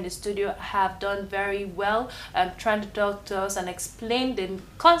persons here in the studio have done very well, trying to talk to us and explain the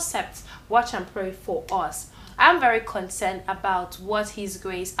concepts Watch and Pray for us. I'm very concerned about what His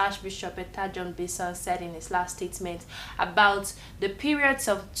Grace Archbishop John Bison said in his last statement about the periods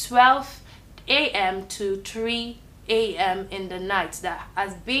of 12 a.m. to 3 a.m. in the night, that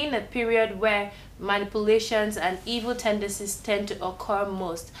has been a period where manipulations and evil tendencies tend to occur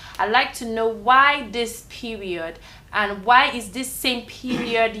most. I'd like to know why this period, and why is this same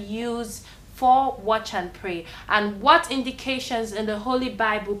period used for Watch and Pray, and what indications in the Holy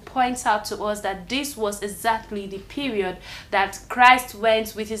Bible points out to us that this was exactly the period that Christ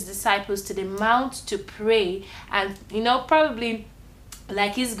went with his disciples to the mount to pray. And probably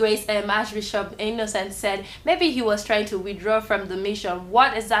like His Grace Archbishop Innocent said, maybe he was trying to withdraw from the mission.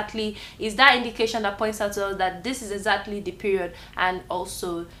 What exactly is that indication that points out to us that this is exactly the period, and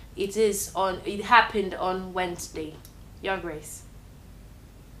also it happened on Wednesday? Your Grace.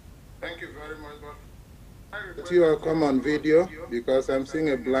 Thank you very much. But you will come on video because I'm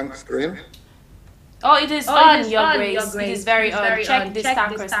seeing a blank screen. Oh, it is on, Your Grace. It is very on. Check the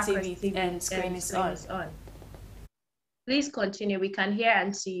Starcross TV and screen is on. Please continue. We can hear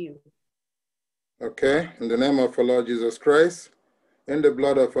and see you. Okay. In the name of our Lord Jesus Christ, in the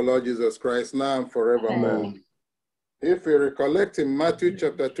blood of our Lord Jesus Christ, now and forevermore. Amen. If we recollect in Matthew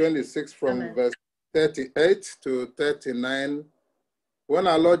chapter 26 from verse 38 to 39, when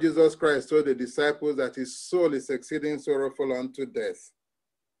our Lord Jesus Christ told the disciples that his soul is exceeding sorrowful unto death,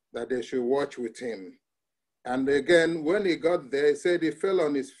 that they should watch with him. And again, when he got there, he said he fell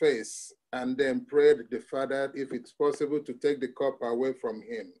on his face and then prayed the Father, if it's possible, to take the cup away from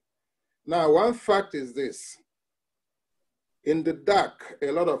him. Now, one fact is this. In the dark, a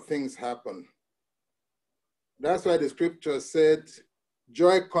lot of things happen. That's why the scripture said,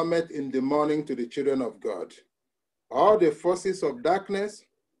 joy cometh in the morning to the children of God. All the forces of darkness,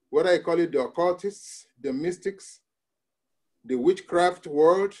 whether I call it the occultists, the mystics, the witchcraft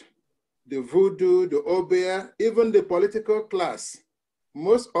world, the voodoo, the obeah, even the political class,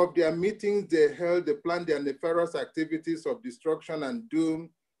 most of their meetings they held, they planned their nefarious activities of destruction and doom,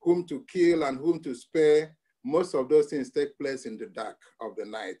 whom to kill and whom to spare. Most of those things take place in the dark of the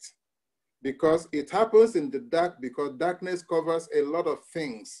night. Because it happens in the dark, because darkness covers a lot of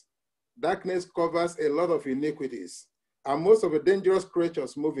things. Darkness covers a lot of iniquities. And most of the dangerous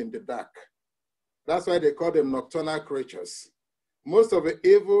creatures move in the dark. That's why they call them nocturnal creatures. Most of the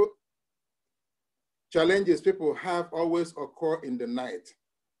evil challenges people have always occur in the night.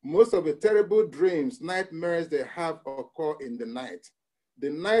 Most of the terrible dreams, nightmares they have occur in the night. The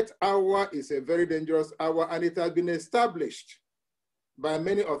night hour is a very dangerous hour, and it has been established by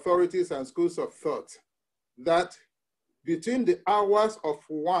many authorities and schools of thought that between the hours of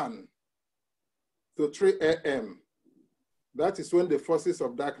 1 to 3 a.m., that is when the forces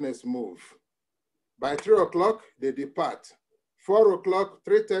of darkness move. By 3 o'clock, they depart. 4 o'clock,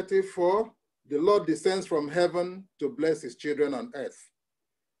 3:30, 4, the Lord descends from heaven to bless his children on earth.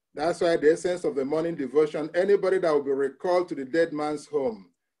 That's why the essence of the morning devotion, anybody that will be recalled to the dead man's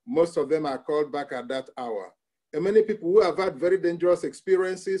home, most of them are called back at that hour. And many people who have had very dangerous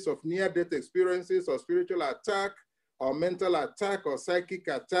experiences of near-death experiences or spiritual attack or mental attack or psychic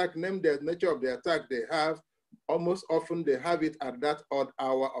attack, name the nature of the attack they have, almost often they have it at that odd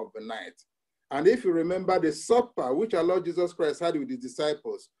hour of the night. And if you remember, the supper which our Lord Jesus Christ had with his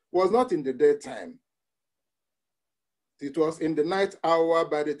disciples was not in the daytime. It was in the night hour.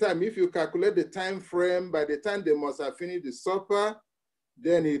 By the time, if you calculate the time frame, by the time they must have finished the supper,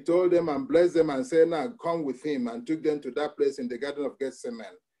 then he told them and blessed them and said, now come with him, and took them to that place in the Garden of Gethsemane.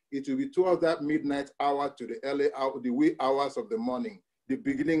 It will be towards that midnight hour to the early hour, the wee hours of the morning, the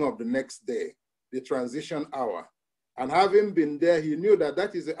beginning of the next day, the transition hour. And having been there, he knew that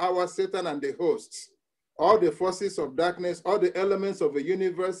that is the hour Satan and the hosts, all the forces of darkness, all the elements of the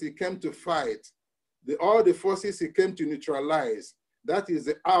universe he came to fight, all the forces he came to neutralize, that is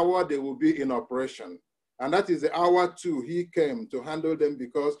the hour they will be in operation. And that is the hour too he came to handle them,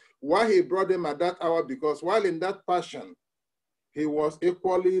 because why he brought them at that hour, because while in that passion, he was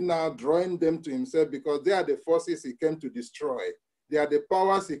equally now drawing them to himself, because they are the forces he came to destroy. They are the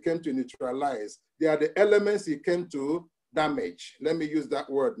powers he came to neutralize. They are the elements he came to damage. Let me use that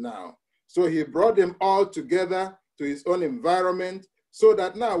word now. So he brought them all together to his own environment, so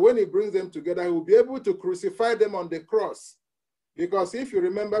that now when he brings them together, he will be able to crucify them on the cross. Because if you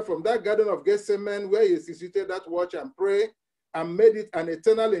remember from that Garden of Gethsemane where he instituted that watch and pray and made it an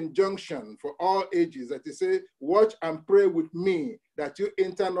eternal injunction for all ages, that he said, watch and pray with me that you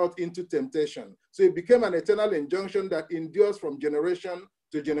enter not into temptation. So it became an eternal injunction that endures from generation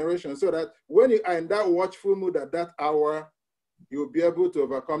to generation, so that when you are in that watchful mood at that hour, you'll be able to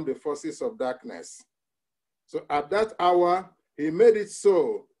overcome the forces of darkness. So at that hour, he made it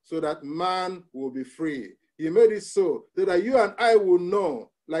so that man will be free. He made it so that you and I will know,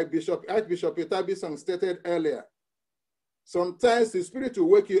 like Archbishop Itabisong stated earlier. Sometimes the Spirit will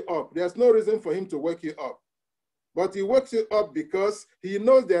wake you up. There's no reason for him to wake you up. But he wakes you up because he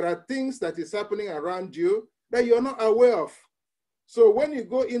knows there are things that is happening around you that you're not aware of. So when you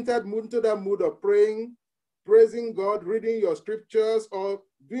go into that mood of praying, praising God, reading your scriptures, or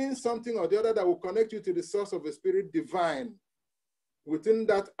doing something or the other that will connect you to the source of the Spirit divine, within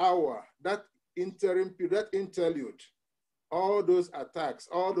that hour, that interim period, that interlude, all those attacks,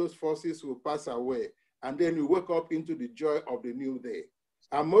 all those forces will pass away, and then you wake up into the joy of the new day.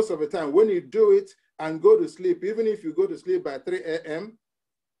 And most of the time, when you do it and go to sleep, even if you go to sleep by 3 a.m.,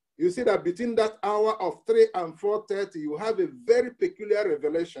 you see that between that hour of 3 and 4:30, you have a very peculiar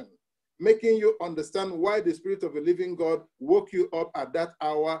revelation, making you understand why the Spirit of the living God woke you up at that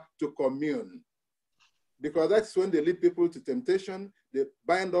hour to commune. Because that's when they lead people to temptation, they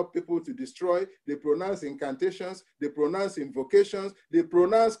bind up people to destroy, they pronounce incantations, they pronounce invocations, they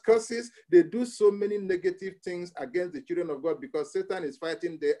pronounce curses, they do so many negative things against the children of God because Satan is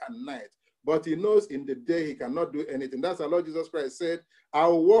fighting day and night. But he knows in the day he cannot do anything. That's our Lord Jesus Christ said, I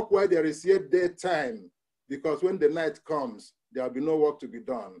will walk while there is yet daytime, because when the night comes, there will be no work to be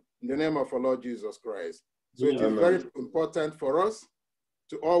done. In the name of our Lord Jesus Christ. So it is very important for us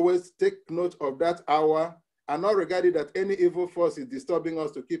to always take note of that hour and not regard it that any evil force is disturbing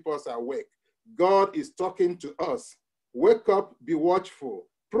us to keep us awake. God is talking to us. Wake up, be watchful,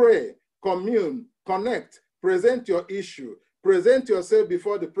 pray, commune, connect, present your issue, present yourself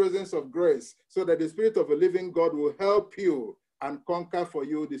before the presence of grace so that the Spirit of the living God will help you and conquer for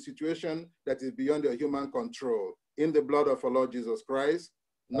you the situation that is beyond your human control. In the blood of our Lord Jesus Christ,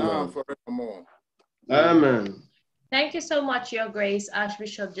 now and forevermore. Amen. Thank you so much, Your Grace,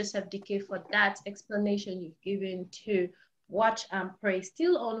 Archbishop Joseph Dike, for that explanation you've given to watch and pray.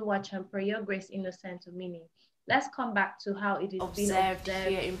 Still on watch and pray, Your Grace, innocent to meaning. Let's come back to how it is observed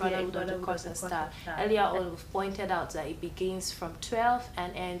here in Brotherhood of the Cross and Staff. Earlier on, we've pointed out that it begins from 12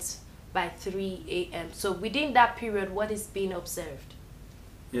 and ends by 3 a.m. So within that period, what is being observed?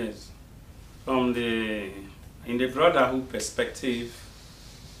 Yes. In the Brotherhood perspective,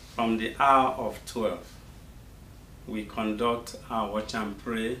 from the hour of 12, we conduct our watch and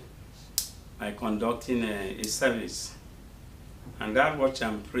pray by conducting a service. And that watch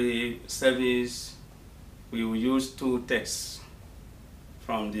and pray service, we will use 2 texts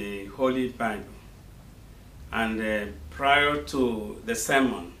from the Holy Bible. And prior to the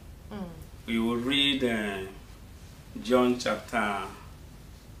sermon, we will read John chapter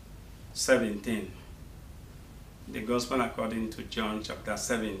 17. The Gospel according to John chapter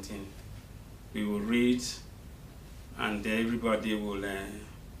 17. We will read, and everybody will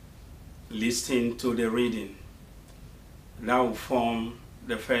listen to the reading. That will form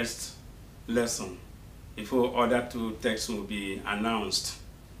the first lesson before other 2 texts will be announced.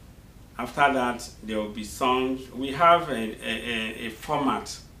 After that, there will be songs. We have a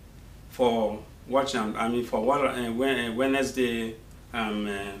format for Wednesday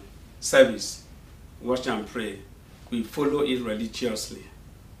service, watch and pray. We follow it religiously.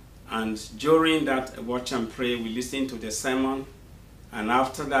 And during that watch and pray, we listen to the sermon. And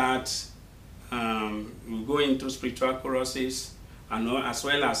after that, we go into spiritual choruses, and as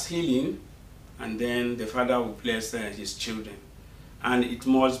well as healing. And then the Father will bless his children. And it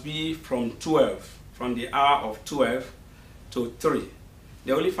must be from the hour of 12 to 3.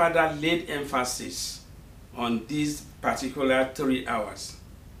 The Holy Father laid emphasis on these particular 3 hours.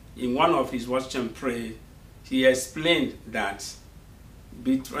 In one of his watch and pray, he explained that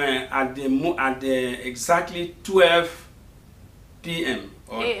at the exactly 12 p.m.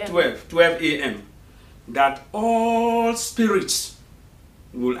 or 12 a.m. that all spirits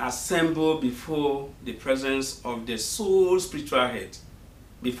will assemble before the presence of the sole spiritual head,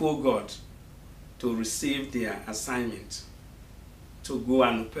 before God, to receive their assignment, to go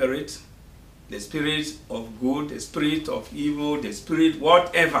and operate the spirit of good, the spirit of evil, the spirit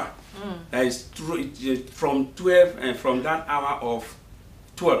whatever. That is true from 12 and from that hour of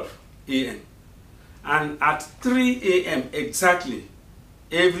 12 a.m. And at 3 a.m. exactly,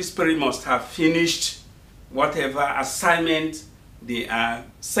 every spirit must have finished whatever assignment they are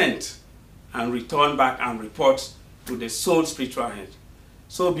sent and return back and report to the soul spiritual health.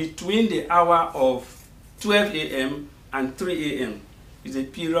 So between the hour of 12 a.m. and 3 a.m. is a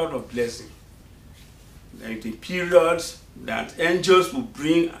period of blessing. Like the period that angels will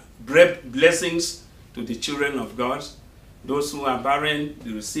bring blessings to the children of God. Those who are barren,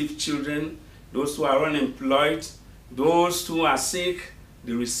 they receive children. Those who are unemployed, those who are sick,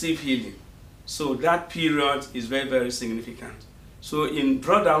 they receive healing. So that period is very, very significant. So in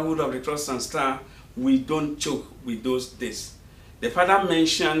Brotherhood of the Cross and Star, we don't joke with those days. The Father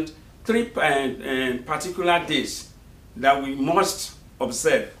mentioned 3 particular days that we must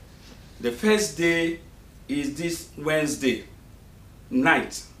observe. The first day is this Wednesday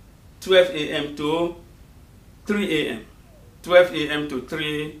night, 12 a.m. to 3 a.m. 12 a.m. to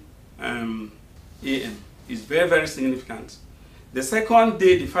 3 a.m. is very, very significant. The second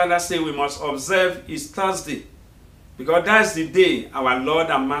day the Father said we must observe is Thursday, because that's the day our Lord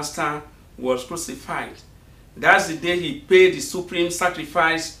and Master was crucified. That's the day he paid the supreme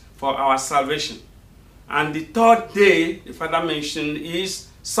sacrifice for our salvation. And the third day the Father mentioned is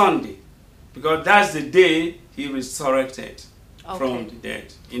Sunday, because that's the day he resurrected from the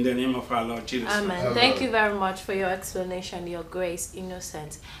dead. In the name of our Lord Jesus. Amen. Thank you very much for your explanation, Your Grace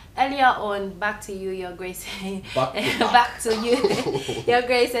Innocent. Earlier on, back to you, Your Grace. Back to you, Your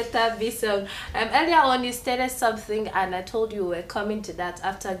Grace Bishop. Earlier on, you stated something, and I told you we're coming to that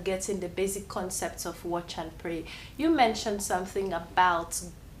after getting the basic concepts of watch and pray. You mentioned something about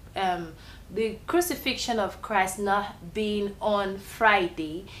the crucifixion of Christ not being on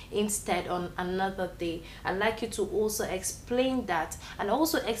Friday, instead on another day. I'd like you to also explain that, and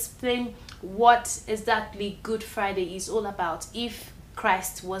also explain what exactly Good Friday is all about if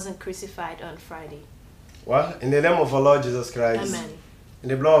Christ wasn't crucified on Friday. Well, in the name of our Lord Jesus Christ, Amen. In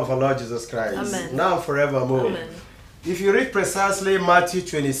the blood of our Lord Jesus Christ, Amen. Now and forevermore. Amen. If you read precisely Matthew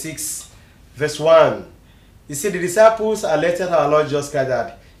 26, verse 1, you see the disciples alerted our Lord Jesus Christ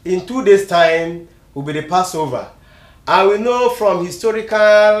that in 2 days' time will be the Passover. And we know from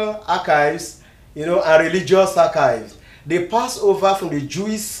historical archives, and religious archives, the Passover from the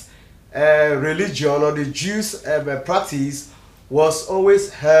Jewish religion or the Jewish practice was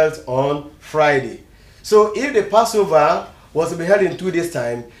always held on Friday. So if the Passover was to be held in 2 days'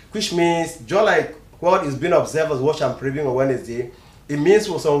 time, which means just like what is being observed as watch and praying on Wednesday, it means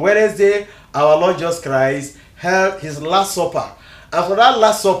was on Wednesday our Lord Jesus Christ held his Last Supper. And for that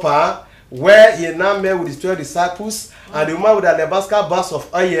Last Supper, where he now met with his 12 disciples and the woman with the alabaster bath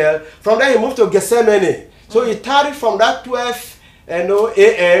of oil, from there he moved to Gethsemane. So he tarried from that 12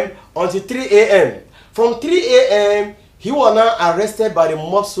 a.m. until 3 a.m. From 3 a.m. he was now arrested by the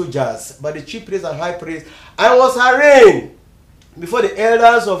mob soldiers, by the chief priest and high priest, and was arraigned before the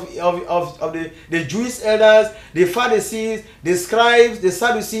elders of the Jewish elders, the Pharisees, the scribes, the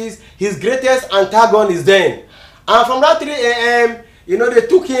Sadducees, his greatest antagonist then. And from that 3 a.m., they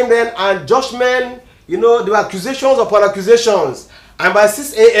took him then and judgment, there were accusations upon accusations. And by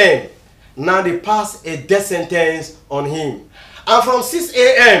 6 a.m., now they passed a death sentence on him. And from 6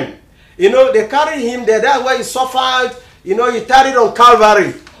 a.m., they carried him there. That's where he suffered. He tarried on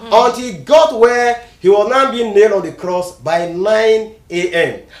Calvary until he got where he was now being nailed on the cross by 9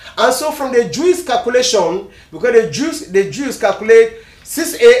 a.m. And so from the Jewish calculation, because the Jews calculate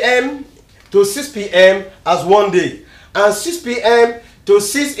 6 a.m. to 6 p.m. as one day, and 6 p.m. to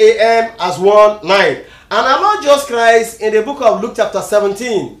 6 a.m. as one night. And our Lord Jesus Christ, in the book of Luke chapter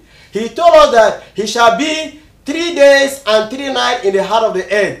 17, he told us that he shall be 3 days and 3 nights in the heart of the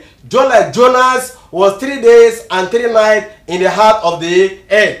earth, just like Jonas was 3 days and 3 nights in the heart of the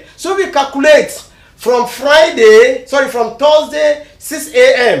earth. So we calculate from Thursday 6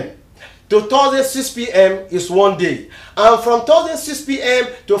 a.m. to Thursday 6 p.m. is one day. And from Thursday 6 p.m.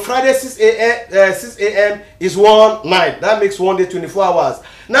 to Friday 6 a.m. is one night. That makes one day 24 hours.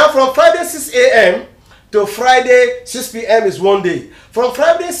 Now from Friday 6 a.m. to Friday 6 p.m. is one day. From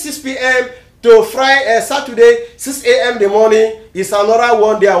Friday 6 p.m. to Saturday 6 a.m. in the morning is another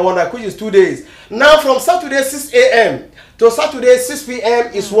one day and one night, which is 2 days. Now from Saturday 6 a.m. to Saturday 6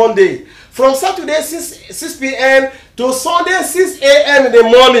 p.m. is one day. From Saturday 6 p.m. to Sunday 6 a.m. in the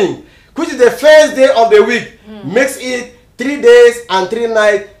morning, which is the first day of the week, makes it 3 days and 3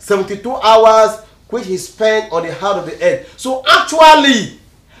 nights, 72 hours, which he spent on the heart of the earth. So actually,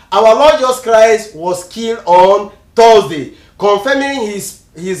 our Lord Jesus Christ was killed on Thursday, confirming his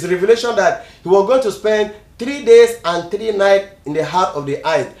revelation that he was going to spend 3 days and 3 nights in the heart of the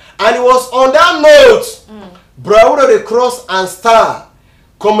earth. And it was on that note, Brotherhood of the Cross and Star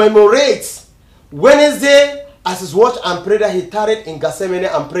commemorates Wednesday as his watch and prayer that he tarried in Gethsemane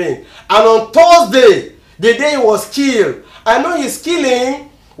and praying. And on Thursday, the day he was killed, I know his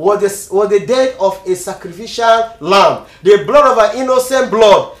killing was the death of a sacrificial lamb, the blood of an innocent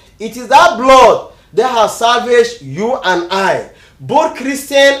blood. It is that blood that has salvaged you and I, both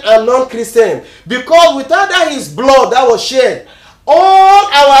Christian and non-Christian. Because without that his blood that was shed, all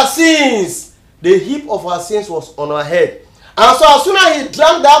our sins, the heap of our sins was on our head. And so as soon as he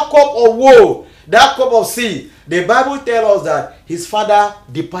drank that cup of woe, that cup of sin, the Bible tells us that his father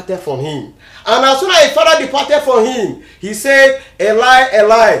departed from him. And as soon as his father departed from him, he said, Eli,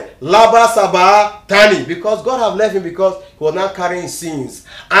 Eli, lama sabachthani, because God have left him because he was not carrying sins.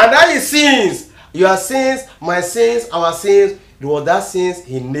 And that is sins, your sins, my sins, our sins, it was that sins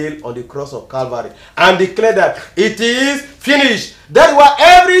he nailed on the cross of Calvary and declared that it is finished. That was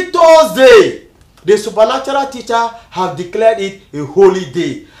every Thursday. The supernatural teacher have declared it a holy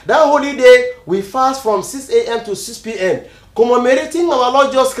day. That holy day, we fast from 6 a.m. to 6 p.m. commemorating our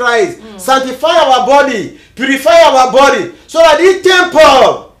Lord Jesus Christ, sanctify our body, purify our body, so that this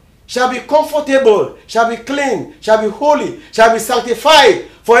temple shall be comfortable, shall be clean, shall be holy, shall be sanctified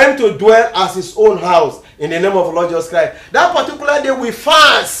for him to dwell as his own house in the name of the Lord Jesus Christ. That particular day we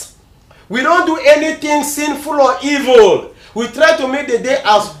fast. We don't do anything sinful or evil. We try to make the day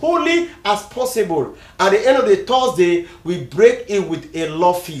as holy as possible. At the end of the Thursday, we break it with a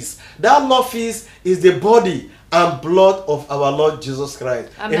love feast. That love feast is the body and blood of our Lord Jesus Christ.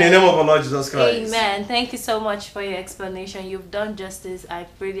 Amen. In the name of our Lord Jesus Christ. Amen. Thank you so much for your explanation. You've done justice. I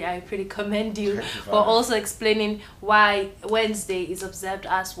pretty commend you for also explaining why Wednesday is observed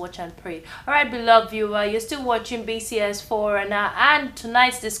as Watch and Pray. All right, beloved viewer, you're still watching BCS Forerunner, and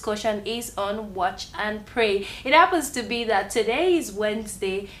tonight's discussion is on Watch and Pray. It happens to be that today is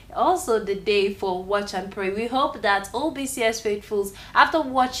Wednesday, also the day for Watch and Pray. We hope that all BCS faithfuls, after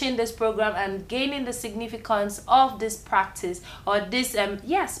watching this program and gaining the significance of this practice, or this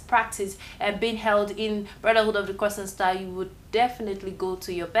practice being held in Brotherhood of the Cross and Star, you would definitely go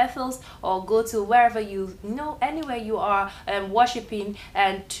to your Bethels or go to wherever anywhere you are worshiping,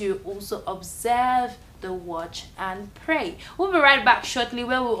 and to also observe the Watch and Pray. We'll be right back shortly,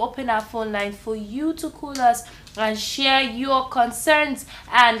 where we'll open our phone line for you to call us and share your concerns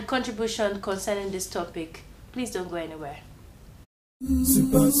and contribution concerning this topic. Please don't go anywhere.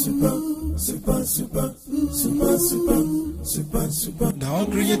 Super, super, super, super, super, super, super, super. The all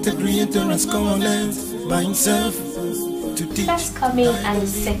creator has come on earth by himself to teach. First coming and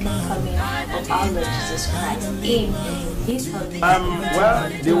second coming of our Lord Jesus Christ in his holy name. Well,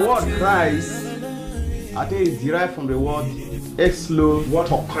 the word Christ, I think it's derived from the word exlo. What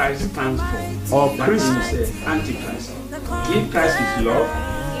Christ stands for, or Christ, Antichrist. Give Christ his love,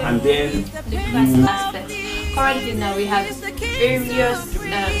 and then the aspect. Currently now we have various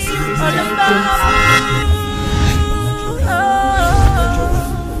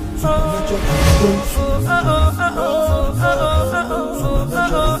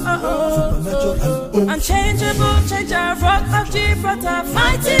unchangeable, change our rock of Gibraltar,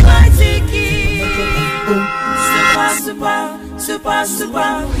 mighty, mighty King. Super,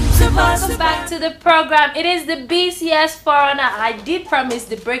 Welcome back to the program. It is the BCS Forerunner. I did promise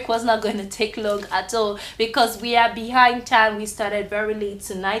the break was not going to take long at all, because we are behind time. We started very late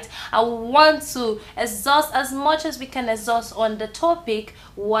tonight. I want to exhaust as much as we can exhaust on the topic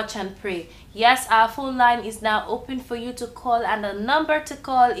Watch and Pray. Yes, our phone line is now open for you to call, and the number to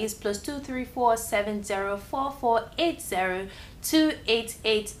call is +234 7044 80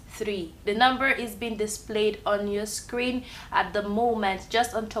 2883. The number is being displayed on your screen at the moment,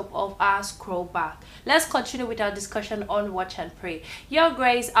 just on top of our scroll bar. Let's continue with our discussion on Watch and Pray. Your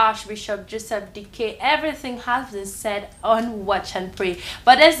Grace Archbishop Joseph DK, everything has been said on Watch and Pray,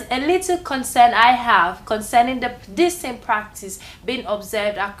 but there's a little concern I have concerning this same practice being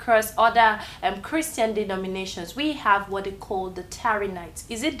observed across other Christian denominations. We have what they call the Tarry Night.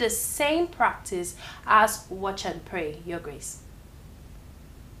 Is it the same practice as Watch and Pray, Your Grace?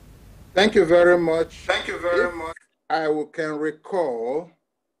 Thank you very much. Thank you very much. I can recall,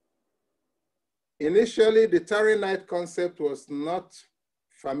 initially the Tarry Night concept was not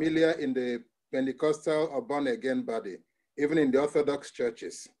familiar in the Pentecostal or born-again body, even in the Orthodox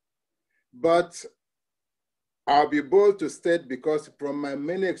churches. But I'll be bold to state, because from my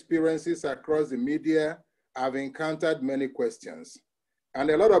many experiences across the media, I've encountered many questions. And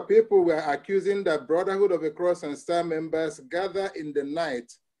a lot of people were accusing that Brotherhood of the Cross and Star members gather in the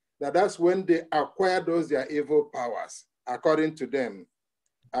night, that's when they acquire their evil powers, according to them.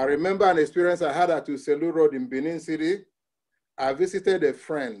 I remember an experience I had at Uselu Road in Benin City. I visited a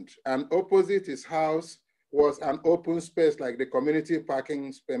friend, and opposite his house was an open space like the community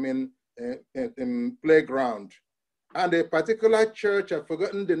parking playground. And a particular church, I've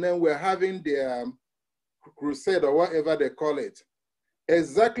forgotten the name, were having their crusade or whatever they call it.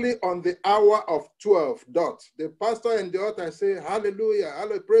 exactly on the hour of 12 dot. The pastor and the altar say, hallelujah,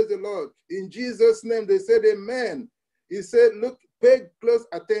 hallelujah, praise the Lord. In Jesus' name, they said, amen. He said, look, pay close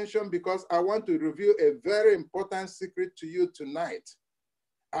attention because I want to reveal a very important secret to you tonight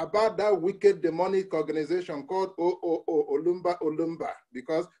about that wicked demonic organization called Olumba Olumba,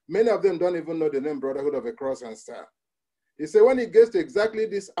 because many of them don't even know the name Brotherhood of a Cross and Star. He said when it gets to exactly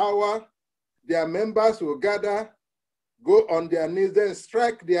this hour, their members will gather, go on their knees, then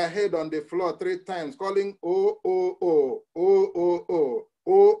strike their head on the floor 3 times, calling O.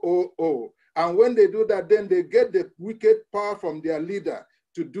 And when they do that, then they get the wicked power from their leader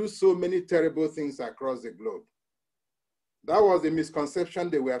to do so many terrible things across the globe. That was the misconception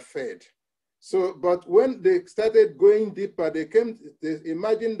they were fed. So, but when they started going deeper, they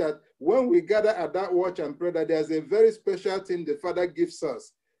imagined that when we gather at that watch and pray, that there's a very special thing the Father gives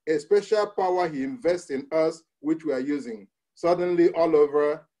us, a special power he invests in us, which we are using. Suddenly, all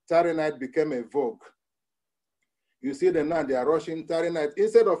over, Saturday night became a vogue. You see them now, they are rushing Saturday night,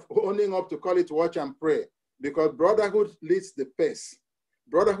 instead of owning up to call it watch and pray, because brotherhood leads the pace.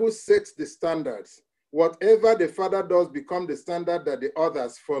 Brotherhood sets the standards. Whatever the Father does become the standard that the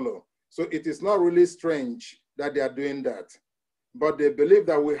others follow. So it is not really strange that they are doing that. But they believe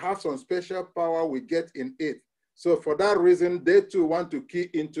that we have some special power we get in it. So for that reason, they too want to key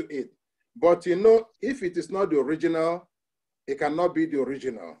into it. But you know, if it is not the original, it cannot be the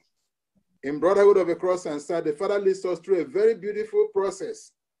original. In Brotherhood of a Cross and Star, the Father leads us through a very beautiful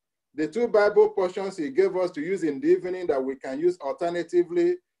process. The 2 Bible portions he gave us to use in the evening that we can use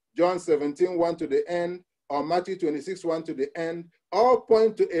alternatively, John 17, 1 to the end, or Matthew 26, 1 to the end, all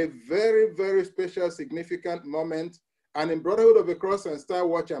point to a very, very special, significant moment. And in Brotherhood of a Cross and Star,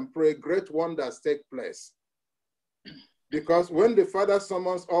 watch and pray, great wonders take place. Because when the Father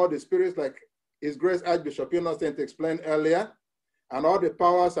summons all the spirits, like His Grace Archbishop Innocent explained earlier, and all the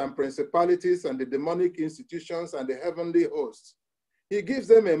powers and principalities and the demonic institutions and the heavenly hosts, he gives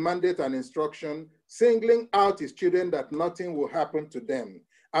them a mandate and instruction, singling out his children that nothing will happen to them.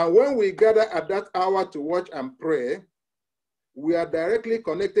 And when we gather at that hour to watch and pray, we are directly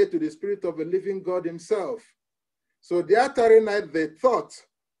connected to the Spirit of the living God himself. So the Saturday night, they thought,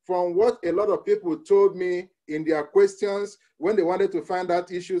 from what a lot of people told me in their questions when they wanted to find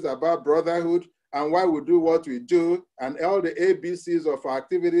out issues about brotherhood and why we do what we do and all the ABCs of our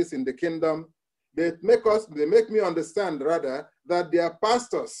activities in the kingdom, they make me understand rather that their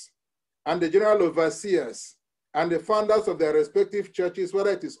pastors and the general overseers and the founders of their respective churches,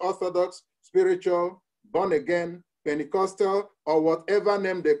 whether it is Orthodox, spiritual, born again, Pentecostal, or whatever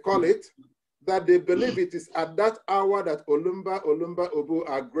name they call it, that they believe it is at that hour that Olumba Obu,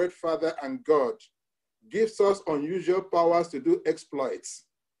 our great Father and God, gives us unusual powers to do exploits.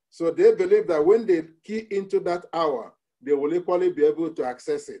 So they believe that when they key into that hour, they will equally be able to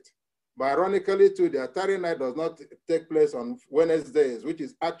access it. But ironically, too, the Saturday night does not take place on Wednesdays, which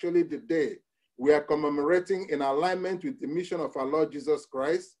is actually the day we are commemorating in alignment with the mission of our Lord Jesus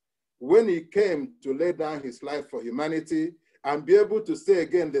Christ, when he came to lay down his life for humanity and be able to stay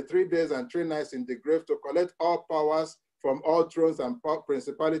again the 3 days and 3 nights in the grave to collect all powers from all thrones and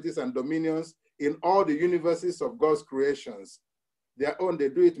principalities and dominions in all the universes of God's creations. Their own, they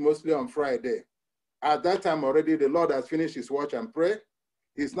do it mostly on Friday. At that time already, the Lord has finished his watch and pray.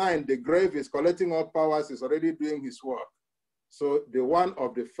 He's now in the grave, he's collecting all powers, he's already doing his work. So the one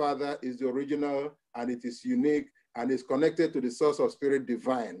of the Father is the original, and it is unique, and is connected to the source of Spirit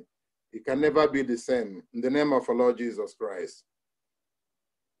divine. It can never be the same. In the name of our Lord Jesus Christ.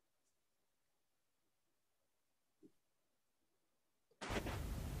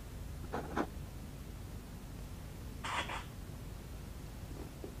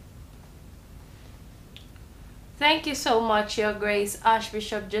 Thank you so much, Your Grace,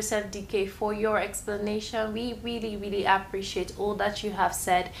 Archbishop Joseph DK, for your explanation. We really, really appreciate all that you have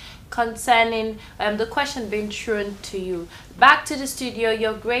said concerning the question being thrown to you. Back to the studio,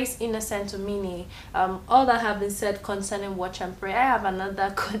 Your Grace Innocent Omini. All that have been said concerning watch and pray, I have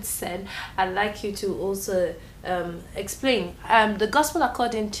another concern I'd like you to also explain. The Gospel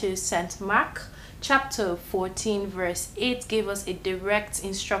according to St. Mark, Chapter 14 verse 8 gave us a direct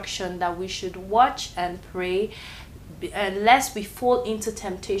instruction that we should watch and pray lest we fall into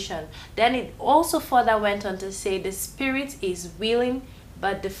temptation. Then it also further went on to say the spirit is willing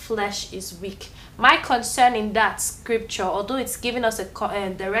but the flesh is weak. My concern in that scripture, although it's giving us a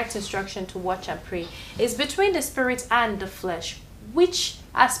direct instruction to watch and pray, is between the spirit and the flesh. Which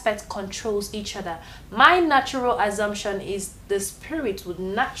aspect controls each other? My natural assumption is the spirit would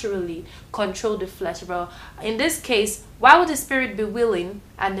naturally control the flesh. But in this case, why would the spirit be willing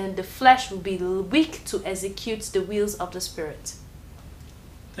and then the flesh will be weak to execute the wills of the spirit?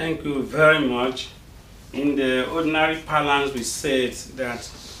 Thank you very much. In the ordinary parlance, we said that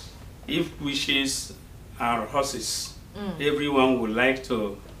if wishes are horses, everyone would like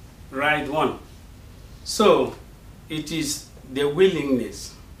to ride one. So it is the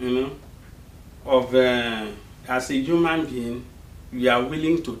willingness, of as a human being, we are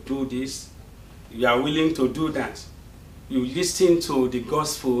willing to do this, we are willing to do that. You listen to the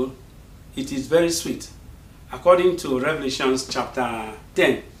gospel, it is very sweet. According to Revelation chapter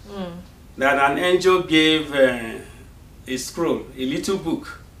 10, that an angel gave a scroll, a little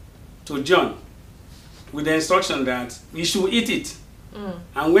book, to John with the instruction that he should eat it.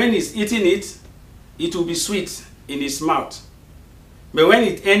 And when he's eating it, it will be sweet in his mouth. But when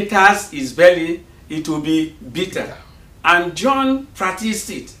it enters his belly, it will be bitter. And John practiced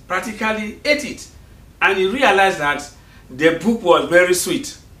it, practically ate it. And he realized that the book was very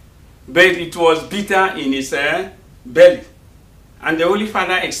sweet, but it was bitter in his belly. And the Holy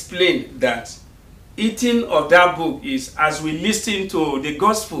Father explained that eating of that book is, as we listen to the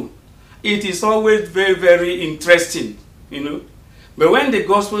gospel, it is always very, very interesting, But when the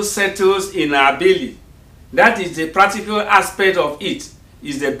gospel settles in our belly, that is the practical aspect of it,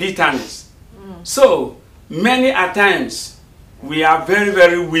 is the bitterness. So, many a times, we are very,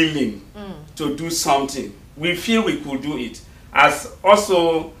 very willing to do something. We feel we could do it. As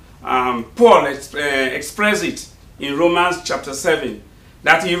also Paul expressed it in Romans chapter 7,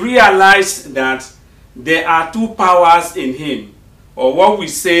 that he realized that there are two powers in him, or what we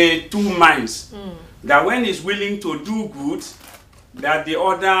say, two minds. That when he's willing to do good, that the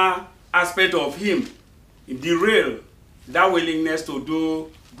other aspect of him derail that willingness to do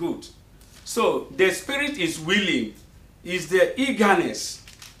good. So the spirit is willing, is the eagerness,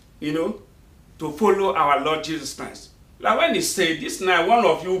 to follow our Lord Jesus Christ. Like when he said, this night one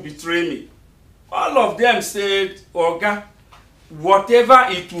of you betray me, all of them said, Oga, whatever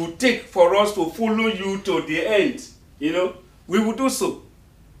it will take for us to follow you to the end, we will do so.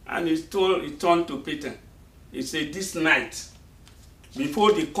 And he turned to Peter. He said, this night,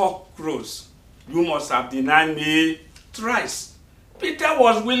 before the cock crows, you must have denied me thrice. Peter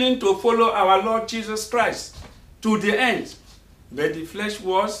was willing to follow our Lord Jesus Christ to the end, but the flesh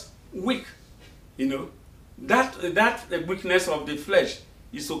was weak. That weakness of the flesh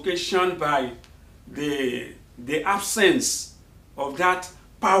is occasioned by the absence of that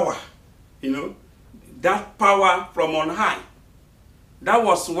power, that power from on high. That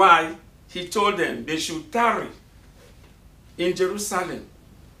was why he told them they should tarry in Jerusalem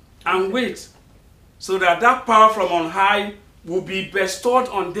and wait, so that power from on high will be bestowed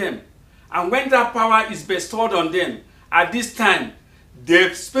on them. And when that power is bestowed on them, at this time,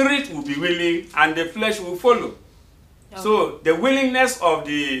 the spirit will be willing and the flesh will follow. Okay. So the willingness of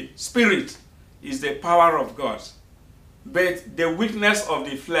the spirit is the power of God. But the weakness of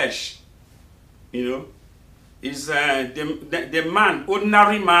the flesh, is the man,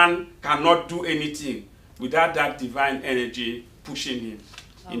 ordinary man, cannot do anything without that divine energy pushing him.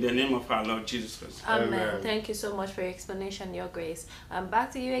 In the name of our Lord Jesus Christ. Amen. Thank you so much for your explanation, Your Grace.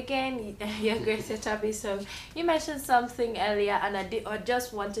 Back to you again, Your Grace Etabi. So you mentioned something earlier, and I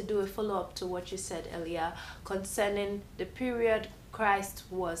just want to do a follow-up to what you said earlier concerning the period Christ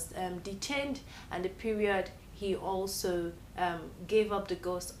was detained and the period he also gave up the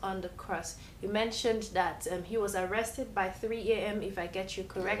ghost on the cross. You mentioned that he was arrested by 3 a.m. if I get you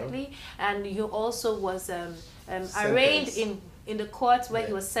correctly, and he also was arraigned in the court where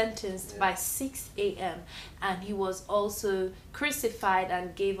he was sentenced by 6 a.m. and he was also crucified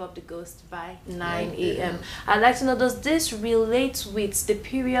and gave up the ghost by 9 a.m. I'd like to know, does this relate with the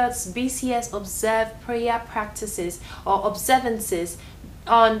periods BCS observe prayer practices or observances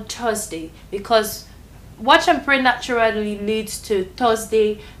on Thursday? Because Watch and Pray naturally leads to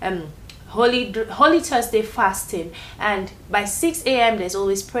Thursday, Holy Thursday fasting, and by 6 a.m. there's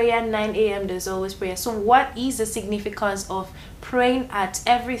always prayer, 9 a.m. there's always prayer. So what is the significance of praying at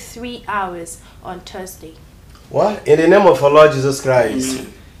every 3 hours on Thursday? Well, in the name of our Lord Jesus Christ,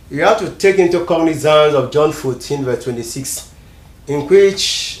 you have to take into cognizance of John 14 verse 26, in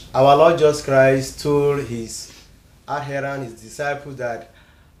which our Lord Jesus Christ told his adherents, his disciples, that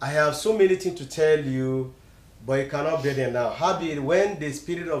I have so many things to tell you, but you cannot bear them now. Howbeit, when the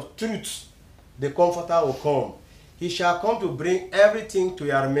Spirit of truth, the Comforter, will come, he shall come to bring everything to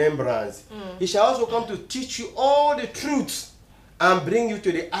your remembrance. He shall also come to teach you all the truth and bring you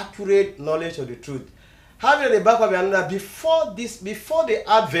to the accurate knowledge of the truth. Having at the back of your hand, before the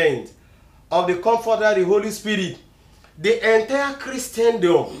advent of the Comforter, the Holy Spirit, the entire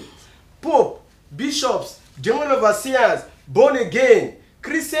Christendom, Pope, bishops, general overseers, born again,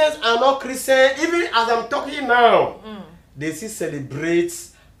 Christians and not Christians, even as I'm talking now, they still celebrate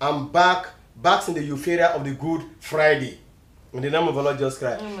and backs in the euphoria of the Good Friday. In the name of the Lord Jesus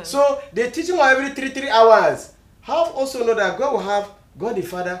Christ. Amen. So the teaching of every 3 hours. How also know that God will have God the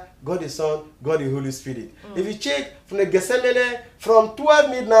Father, God the Son, God the Holy Spirit. If you check from the Gethsemane from 12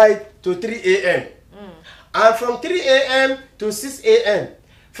 midnight to 3 a.m. And from 3 a.m. to 6 a.m.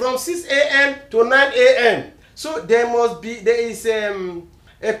 From 6 a.m. to 9 a.m. So there is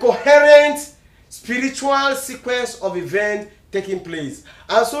a coherent spiritual sequence of events taking place.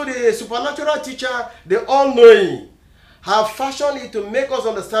 And so the supernatural teacher, the all-knowing, have fashioned it to make us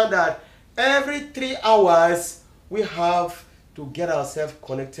understand that every 3 hours we have to get ourselves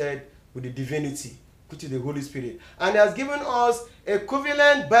connected with the divinity, which is the Holy Spirit. And he has given us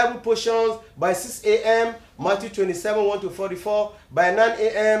equivalent Bible portions by 6 a.m., Matthew 27, 1 to 44, by 9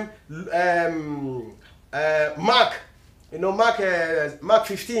 a.m., Mark, Mark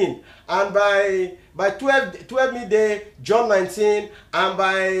 15, and by 12 midday, John 19, and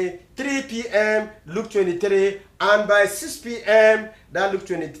by 3 p.m., Luke 23, and by 6 p.m., that Luke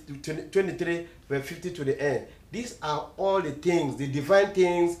 23, verse 50 to the end. These are all the things, the divine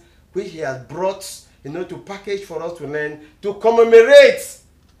things, which he has brought, to package for us to learn, to commemorate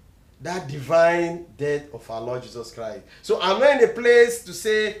that divine death of our Lord Jesus Christ. So I'm not in a place to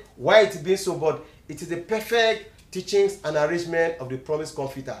say why it's been so, but it is the perfect teachings and arrangement of the promised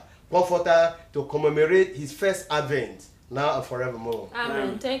comforter to commemorate his first advent, now and forevermore.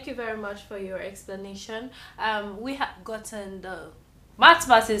 Amen. Thank you very much for your explanation. We have gotten the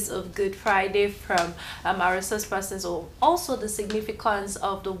mathematics of Good Friday from our resource persons, or also the significance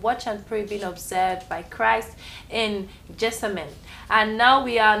of the watch and pray being observed by Christ in Gethsemane. And now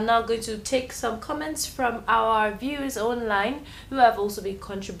we are now going to take some comments from our viewers online who have also been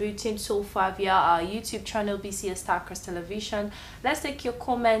contributing so far via our YouTube channel, BCS Starcross Television. Let's take your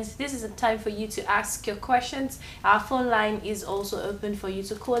comments. This is the time for you to ask your questions. Our phone line is also open for you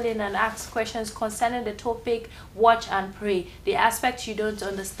to call in and ask questions concerning the topic watch and pray. The aspect you don't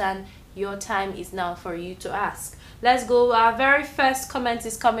understand, your time is now for you to ask. Let's go. Our very first comment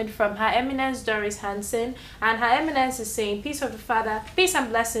is coming from Her Eminence Doris Hansen, and Her Eminence is saying, peace of the Father, peace and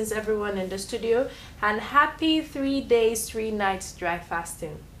blessings everyone in the studio, and happy 3 days 3 nights dry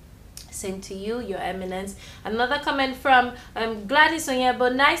fasting. Same to you, Your Eminence. Another comment from Gladys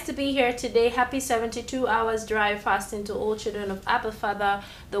Onyebo. Nice to be here today. Happy 72 hours dry fasting to all children of Abba Father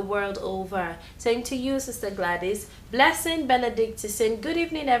the world over. Same to you, Sister Gladys. Blessing Benedict is saying, good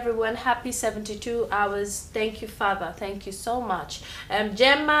evening, everyone. Happy 72 hours. Thank you, Father. Thank you so much.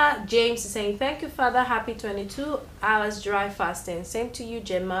 Gemma James is saying, thank you, Father. Happy 22 hours dry fasting. Same to you,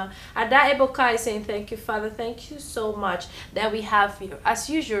 Gemma. Ada Eboka is saying, thank you, Father. Thank you so much. Then we have, as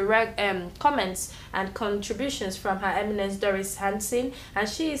usual, comments and contributions from Her Eminence Doris Hansen, and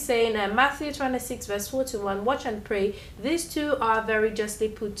she is saying Matthew 26 verse 41, watch and pray, these two are very justly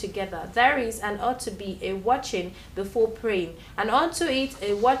put together. There is and ought to be a watching before praying, and unto it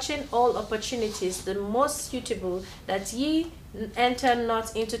a watching all opportunities, the most suitable, that ye enter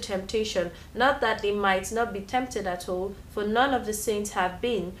not into temptation, not that they might not be tempted at all, for none of the saints have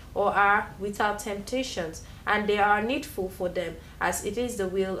been or are without temptations, and they are needful for them, as it is the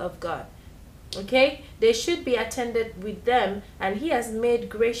will of God. Okay, they should be attended with them, and he has made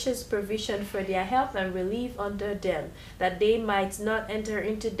gracious provision for their help and relief under them, that they might not enter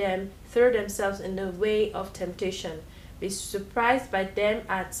into them, throw themselves in the way of temptation, be surprised by them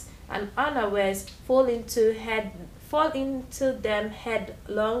at and unawares fall into them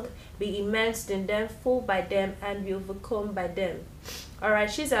headlong, be immersed in them, fall by them, and be overcome by them. All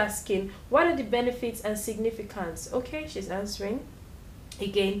right, she's asking, what are the benefits and significance? Okay, she's answering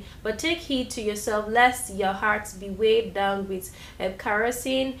again, but take heed to yourself, lest your hearts be weighed down with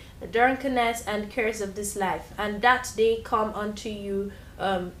carousing, drunkenness, and cares of this life, and that day come unto you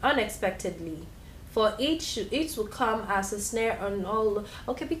unexpectedly. For it will come as a snare on all.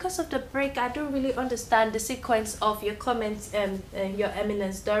 Okay, because of the break, I don't really understand the sequence of your comments and Your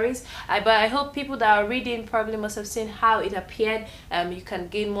Eminence Doris. But I hope people that are reading probably must have seen how it appeared. You can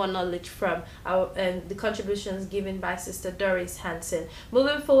gain more knowledge from our the contributions given by Sister Doris Hansen.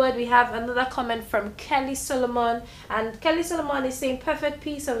 Moving forward, we have another comment from Kelly Solomon, and Kelly Solomon is saying, perfect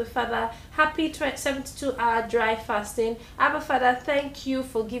peace of the Father, happy 72-hour dry fasting. Abba Father, thank you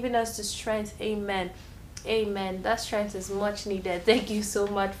for giving us the strength. Amen. Amen. That strength is much needed. Thank you so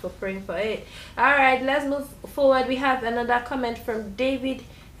much for praying for it. All right, let's move forward. We have another comment from David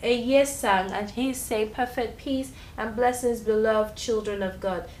Ayesang, and he's saying, perfect peace and blessings, beloved children of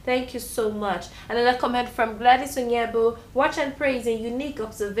God. Thank you so much. Another comment from Gladys Onyebo, watch and pray is a unique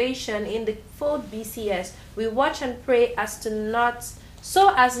observation in the fold BCS. We watch and pray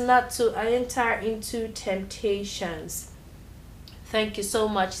so as not to enter into temptations. Thank you so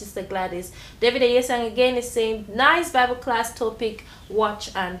much, Sister Gladys. David Ayesang again is saying, nice Bible class topic,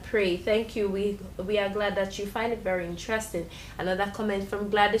 watch and pray. Thank you. We are glad that you find it very interesting. Another comment from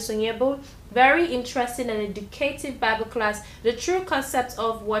Gladys Onyebo, very interesting and educative Bible class. The true concept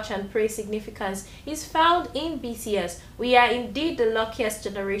of watch and pray significance is found in BCS. We are indeed the luckiest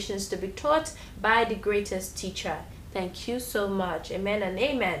generations to be taught by the greatest teacher. Thank you so much. Amen and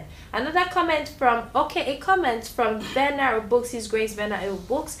amen. Another comment from, a comment from Bernard Books, His Grace Bernard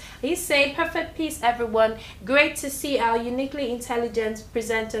Books. He's saying, perfect peace, everyone. Great to see our uniquely intelligent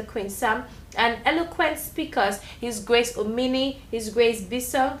presenter, Queen Sam, and eloquent speakers, His Grace Omini, His Grace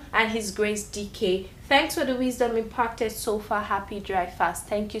Bissong, and His Grace DK. Thanks for the wisdom imparted so far. Happy dry fast.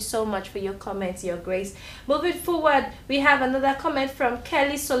 Thank you so much for your comments, Your Grace. Moving forward, we have another comment from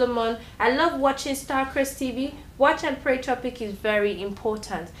Kelly Solomon. I love watching Starcrest TV. Watch and pray topic is very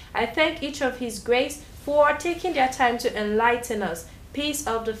important. I thank each of His Grace for taking their time to enlighten us. Peace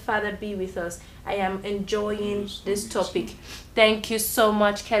of the Father be with us. I am enjoying this topic. Thank you so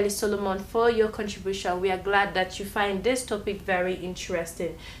much, Kelly Solomon, for your contribution. We are glad that you find this topic very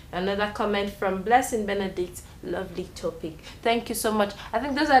interesting. Another comment from Blessing Benedict. Lovely topic. Thank you so much. I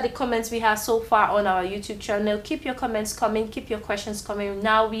think those are the comments we have so far on our YouTube channel. Keep your comments coming. Keep your questions coming.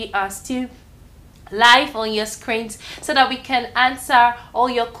 Now we are still live on your screens so that we can answer all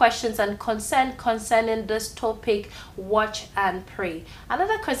your questions and concerning this topic, watch and pray.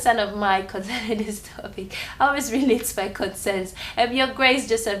 Another concern of mine concerning this topic, I always relate my concerns. Your Grace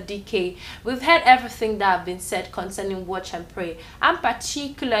Joseph DK, we've heard everything that have been said concerning watch and pray. And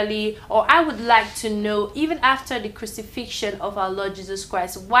particularly, or I would like to know, even after the crucifixion of our Lord Jesus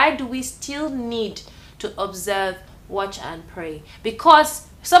Christ, why do we still need to observe watch and pray? Because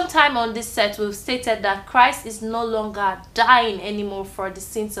sometime on this set we've stated that Christ is no longer dying anymore for the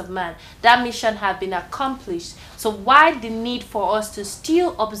sins of man. That mission has been accomplished. So why the need for us to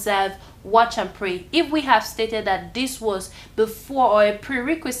still observe watch and pray if we have stated that this was before, or a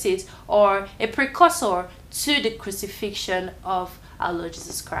prerequisite or a precursor to the crucifixion of our Lord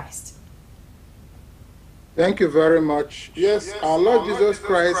Jesus Christ? Thank you very much. Yes, our Lord Jesus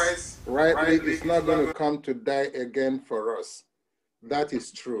Christ rightly is not going to come to die again for us. That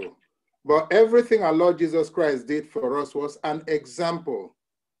is true. But everything our Lord Jesus Christ did for us was an example.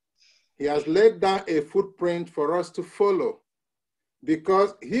 He has laid down a footprint for us to follow,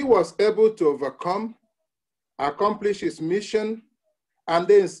 because he was able to overcome, accomplish his mission, and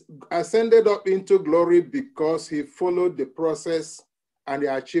then ascended up into glory because he followed the process and he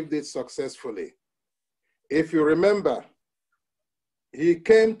achieved it successfully. If you remember, he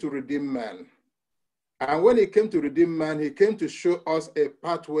came to redeem man. And when he came to redeem man, he came to show us a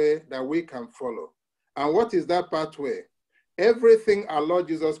pathway that we can follow. And what is that pathway? Everything our Lord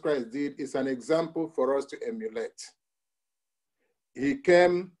Jesus Christ did is an example for us to emulate. He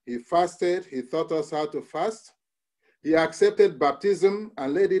came, he fasted, he taught us how to fast. He accepted baptism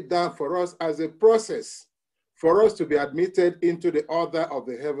and laid it down for us as a process for us to be admitted into the order of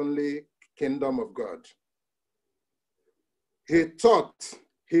the heavenly kingdom of God. He taught,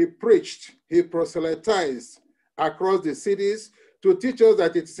 he preached, he proselytized across the cities to teach us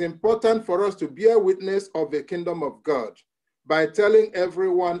that it's important for us to bear witness of the kingdom of God by telling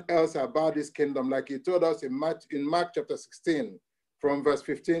everyone else about this kingdom, like he told us in Mark chapter 16, from verse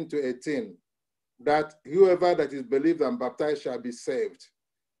 15 to 18, that whoever that is believed and baptized shall be saved,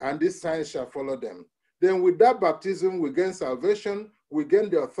 and these signs shall follow them. Then with that baptism, we gain salvation, we gain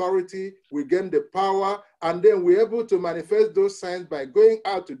the authority, we gain the power, and then we're able to manifest those signs by going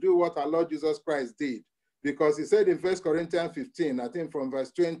out to do what our Lord Jesus Christ did. Because he said in 1 Corinthians 15, I think from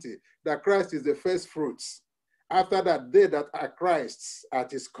verse 20, that Christ is the first fruits. After that, they that are Christ's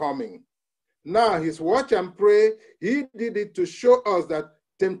at his coming. Now, his watch and pray, he did it to show us that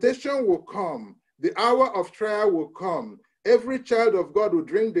temptation will come. The hour of trial will come. Every child of God will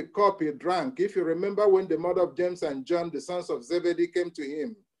drink the cup he drank. If you remember when the mother of James and John, the sons of Zebedee, came to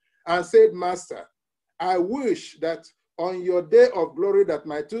him and said, Master, I wish that on your day of glory that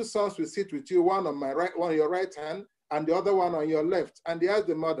my two sons will sit with you, one on my right, one on your right hand, and the other one on your left. And he asked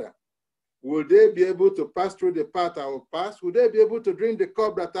the mother, will they be able to pass through the path I will pass? Will they be able to drink the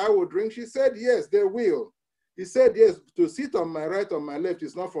cup that I will drink? She said, yes, they will. He said, yes, to sit on my right, on my left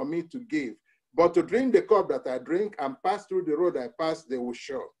is not for me to give. But to drink the cup that I drink and pass through the road I pass, they will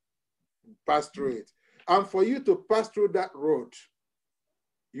sure pass through it. And for you to pass through that road,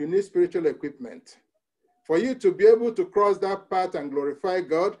 you need spiritual equipment. For you to be able to cross that path and glorify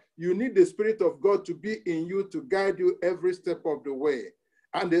God, you need the Spirit of God to be in you to guide you every step of the way.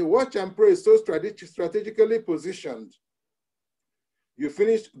 And the watch and pray is so strategically positioned. You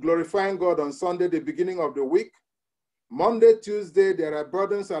finish glorifying God on Sunday, the beginning of the week. Monday, Tuesday, there are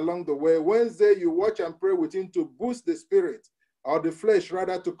burdens along the way. Wednesday, you watch and pray with him to boost the spirit, or the flesh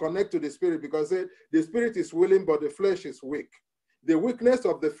rather, to connect to the spirit, because the spirit is willing, but the flesh is weak. The weakness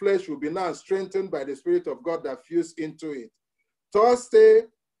of the flesh will be now strengthened by the Spirit of God that fused into it. Thursday,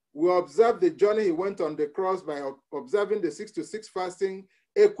 we observe the journey he went on the cross by observing the 6 to 6 fasting,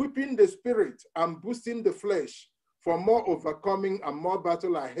 equipping the spirit and boosting the flesh for more overcoming and more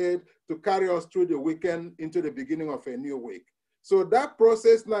battle ahead to carry us through the weekend into the beginning of a new week. So that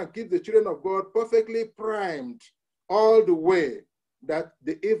process now keeps the children of God perfectly primed all the way, that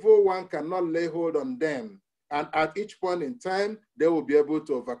the evil one cannot lay hold on them. And at each point in time, they will be able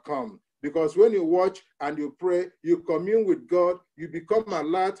to overcome. Because when you watch and you pray, you commune with God, you become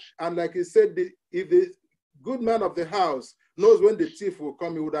alert. And like he said, if the good man of the house knows when the thief will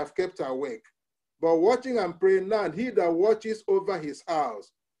come, he would have kept awake. But watching and praying now, he that watches over his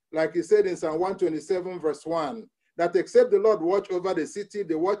house, like he said in Psalm 127, verse 1, that except the Lord watch over the city,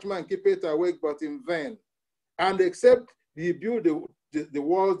 the watchman keepeth awake, but in vain. And except he build the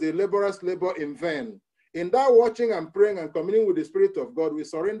walls, the laborers labor in vain. In that watching and praying and communing with the Spirit of God, we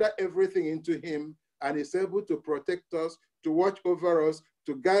surrender everything into him, and he's able to protect us, to watch over us,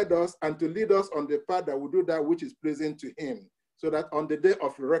 to guide us, and to lead us on the path that will do that which is pleasing to him, so that on the day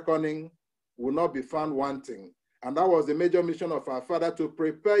of reckoning, will not be found wanting. And that was the major mission of our Father, to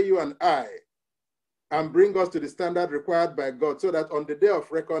prepare you and I, and bring us to the standard required by God, so that on the day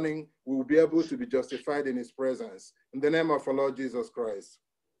of reckoning, we will be able to be justified in his presence. In the name of our Lord Jesus Christ.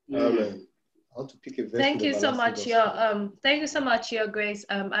 Amen. I want to pick a verse. Thank you so much, Your Grace,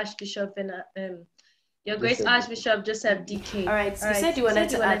 Archbishop and Your Grace Archbishop Joseph DK. All right, you said you wanted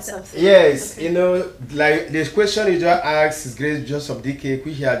to add something. Yes, you know, like this question you just asked, His Grace Joseph DK,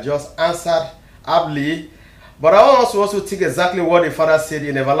 which he had just answered aptly. But I want us to also take exactly what the Father said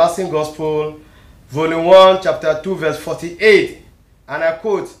in Everlasting Gospel, Volume 1, Chapter 2, verse 48. And I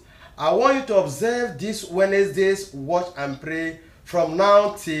quote, I want you to observe these Wednesdays, watch and pray from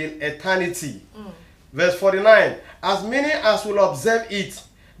now till eternity. Verse 49, as many as will observe it,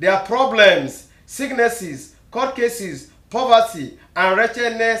 their problems, sicknesses, court cases, poverty, and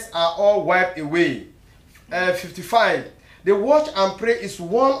wretchedness are all wiped away. 55, the watch and pray is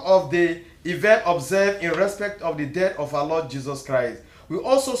one of the events observed in respect of the death of our Lord Jesus Christ. We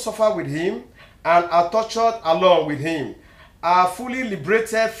also suffer with him and are tortured along with him, are fully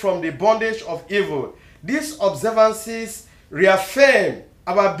liberated from the bondage of evil. These observances reaffirm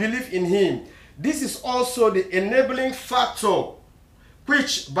our belief in him. This is also the enabling factor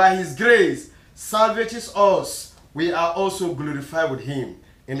which, by his grace, salvages us. We are also glorified with him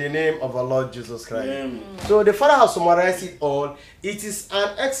in the name of our Lord Jesus Christ. Amen. So the Father has summarized it all. It is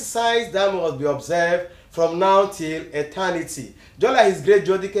an exercise that must be observed from now till eternity. Just like his great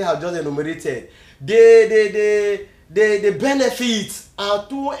Jodike has just enumerated, the benefits are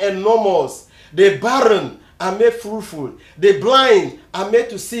too enormous. The barren are made fruitful. The blind are made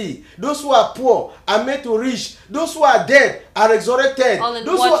to see. Those who are poor are made to rich. Those who are dead are resurrected. All in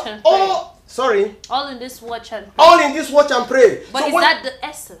Those watch and pray. Sorry. All in this watch and pray. All in this watch and pray. But so is that the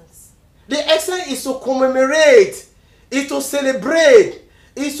essence? The essence is to commemorate, is to celebrate,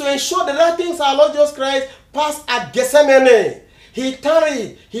 is to ensure that that things our Lord Jesus Christ passed at Gethsemane. He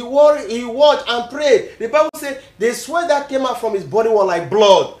tarried, he watched and prayed. The Bible said the sweat that came out from his body was like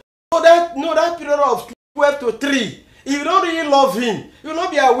blood. So that period of 12 to 3, if you don't really love him, you will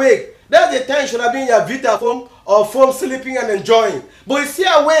not be awake. That's the time you should have been in your Vita home or home sleeping and enjoying. But he's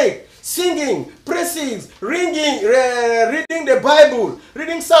still awake, singing, praising, ringing, reading the Bible,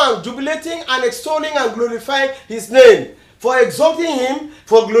 reading psalms, jubilating and extolling and glorifying his name. For exalting him,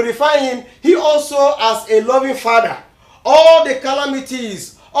 for glorifying him, he also as a loving father. All the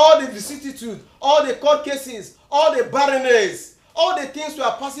calamities, all the vicissitudes, all the court cases, all the barrenness, all the things we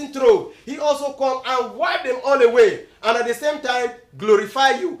are passing through, he also come and wipe them all away, and at the same time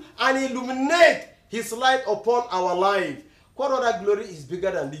glorify you and illuminate his light upon our life. What other glory is bigger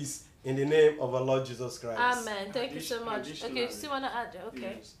than this? In the name of our Lord Jesus Christ. Amen. Thank you so much. Okay, you still want to add?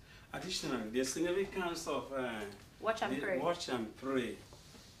 Okay. Yes. Additionally, the significance of watch and pray. Watch and pray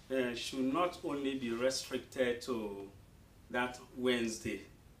should not only be restricted to that Wednesday.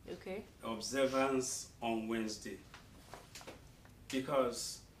 Okay. Observance on Wednesday.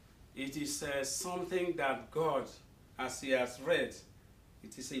 Because it is something that God, as he has read,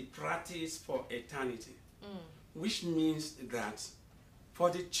 it is a practice for eternity. Which means that for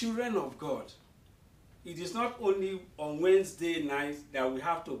the children of God, it is not only on Wednesday night that we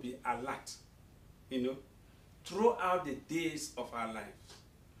have to be alert, throughout the days of our life.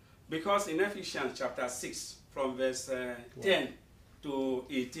 Because in Ephesians chapter 6, from verse 10 to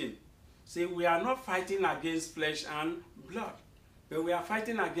 18, See, we are not fighting against flesh and blood, but we are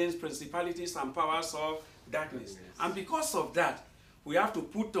fighting against principalities and powers of darkness. And because of that, we have to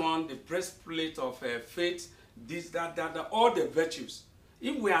put on the breastplate of faith, this, that, all the virtues.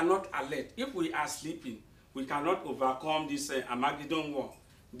 If we are not alert, if we are sleeping, we cannot overcome this Armageddon war,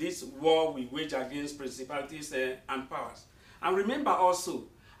 this war we wage against principalities and powers. And remember also,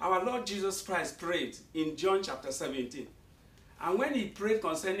 our Lord Jesus Christ prayed in John chapter 17. And when he prayed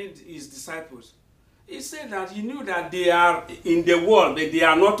concerning his disciples, he said that he knew that they are in the world, but they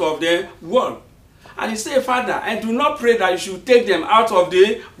are not of the world. And he said, Father, I do not pray that you should take them out of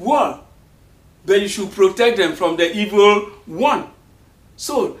the world, but you should protect them from the evil one.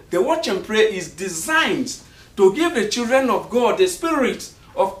 So the watch and pray is designed to give the children of God the spirit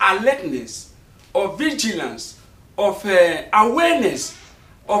of alertness, of vigilance, of awareness,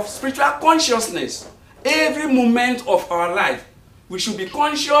 of spiritual consciousness. Every moment of our life, we should be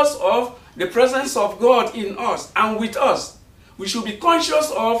conscious of the presence of God in us and with us. We should be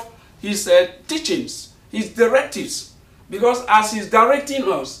conscious of his teachings, his directives, because as he's directing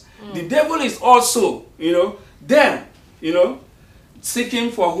us, the devil is also, there,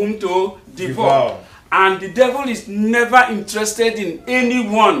 seeking for whom to devour. And the devil is never interested in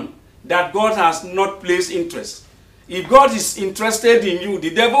anyone that God has not placed interest. If God is interested in you,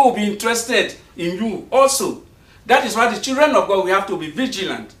 the devil will be interested in you also. That is why the children of God, we have to be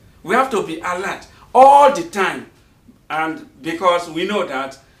vigilant. We have to be alert all the time. And because we know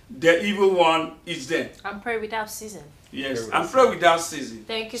that the evil one is there. And pray without ceasing. Yes, and pray without ceasing.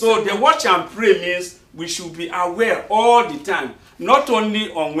 Thank you so the watch and pray means we should be aware all the time. Not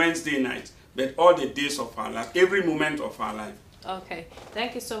only on Wednesday night, but all the days of our life, every moment of our life. Okay,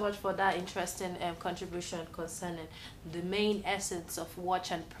 thank you so much for that interesting contribution concerning the main essence of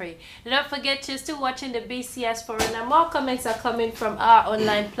watch and pray. Don't forget, you're still watching the BCS Forerunner. More comments are coming from our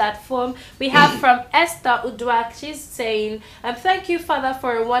online platform. We have from Esther Udwak. She's saying, thank you, Father,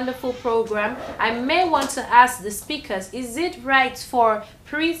 for a wonderful program. I may want to ask the speakers, is it right for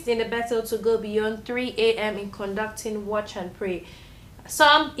priests in the Bethel to go beyond 3 a.m. in conducting watch and pray?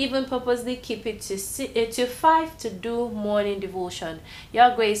 Some even purposely keep it to 5 to do morning devotion.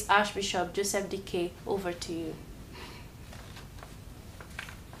 Your Grace, Archbishop Joseph DK, over to you.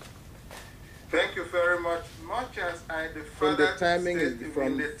 Thank you very much. Much as I the timing is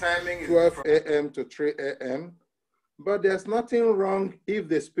from 12 a.m. to 3 a.m. But there's nothing wrong if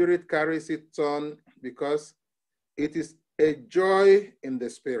the Spirit carries it on, because it is a joy in the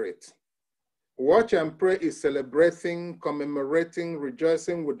Spirit. Watch and pray is celebrating, commemorating,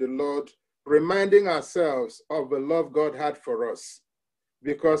 rejoicing with the Lord, reminding ourselves of the love God had for us.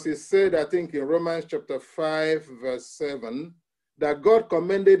 Because he said, I think in Romans chapter 5, verse 7, that God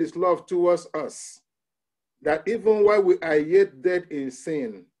commended his love towards us, that even while we are yet dead in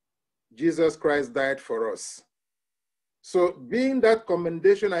sin, Jesus Christ died for us. So being that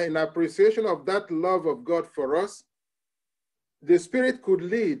commendation and in appreciation of that love of God for us, the Spirit could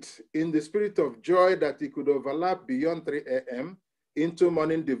lead in the spirit of joy that it could overlap beyond 3 a.m. into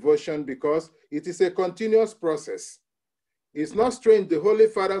morning devotion, because it is a continuous process. It's not strange the Holy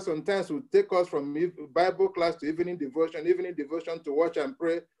Father sometimes would take us from Bible class to evening devotion to watch and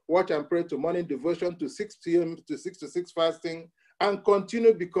pray to morning devotion to 6 p.m. to 6 to 6 fasting, and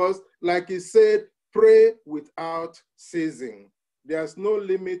continue, because, like he said, pray without ceasing. There's no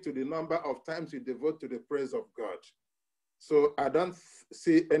limit to the number of times you devote to the praise of God. So I don't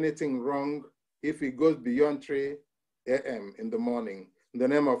see anything wrong if it goes beyond 3 a.m. in the morning. In the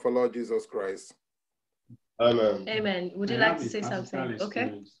name of our Lord Jesus Christ. Amen. Amen. Would you like to say something?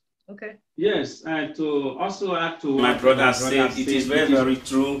 Okay. Okay. Yes, and to also add to my brother said, it is very, very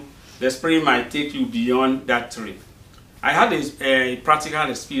true. The Spirit might take you beyond that 3. I had a practical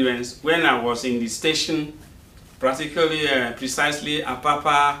experience when I was in the station, practically, precisely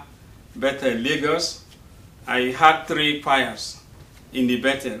Apapa, Bethel, Lagos. I had 3 choirs in the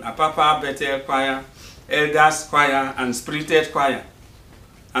Bethel: Apapa Bethel choir, Elders choir, and Spirited choir.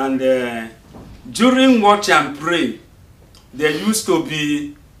 And during watch and pray, there used to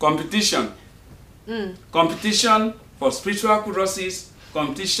be competition. Competition for spiritual choruses,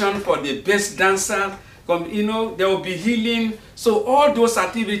 competition for the best dancer. There will be healing. So all those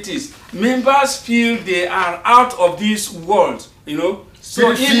activities, members feel they are out of this world.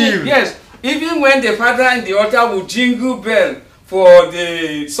 So even when the father and the altar will jingle bell for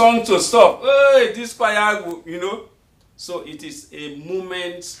the song to stop, hey, this choir will, So it is a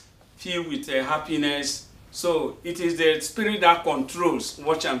moment filled with happiness. So it is the Spirit that controls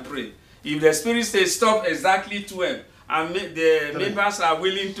watch and pray. If the Spirit says stop exactly 12, and the members are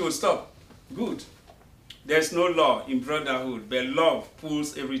willing to stop, good. There's no law in brotherhood, but love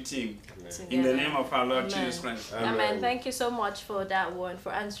pulls everything. In the name of our Lord Jesus Christ. Amen. Thank you so much for that one,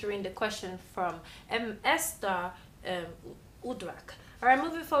 for answering the question from Esther Udrak. All right,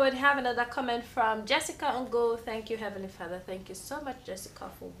 moving forward, have another comment from Jessica Ngo. Thank you, Heavenly Father. Thank you so much, Jessica,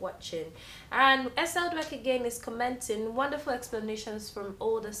 for watching. And Esther Udrak again is commenting, wonderful explanations from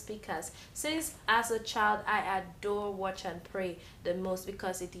all the speakers. Since as a child, I adore watch and pray the most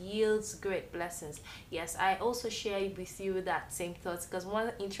because it yields great blessings. Yes, I also share with you that same thoughts, because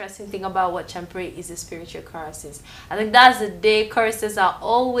one interesting thing about watch and pray is the spiritual choruses. I think that's the day choruses are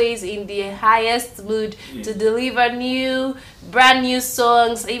always in the highest mood to deliver brand new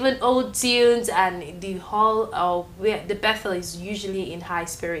songs, even old tunes, and the hall of where the Bethel is usually in high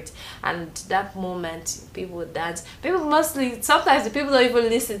spirit, and that moment people would dance. People mostly, sometimes the people don't even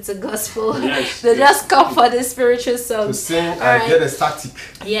listen to gospel. They just come for the spiritual songs to sing and get ecstatic.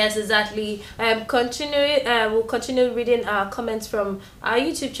 Yes, exactly. We'll continue reading our comments from our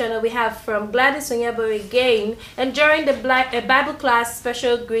YouTube channel. We have from Gladys Onyebo again, and during the Bible class,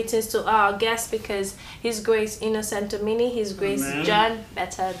 special greetings to our guest speakers, His Grace Innocent Omini, His Grace John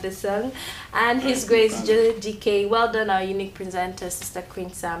Better the song, and His Grace JDK. Well done, our unique presenter, Sister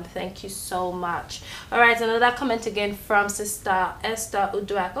Queen Sam. Thank you so much. All right, another comment again from Sister Esther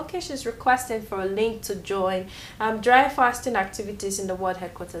Udwak. Okay, she's requesting for a link to join dry fasting activities in the world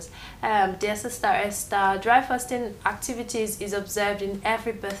headquarters. Dear Sister Esther, dry fasting activities is observed in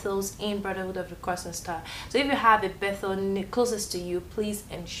every Bethels in Brotherhood of the Cross and Star. So if you have a Bethel closest to you, please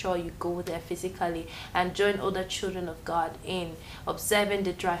ensure you go there physically and join other children of God in observing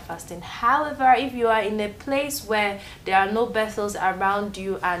the dry fasting. However, if you are in a place where there are no Bethels around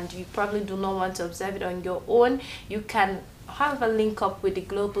you and you probably do not want to observe it on your own, you can have a link up with the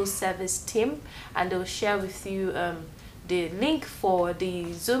global service team, and they'll share with you the link for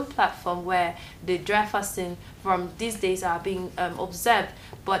the Zoom platform where the dry fasting from these days are being observed.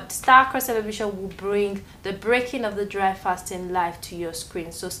 But Star Cross Television will bring the breaking of the dry fasting live to your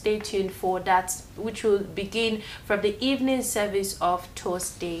screen, so stay tuned for that, which will begin from the evening service of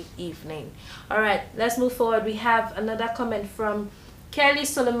Thursday evening. All right, let's move forward. We have another comment from Kelly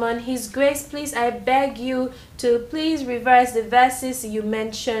Solomon. His Grace, please, I beg you to please revise the verses you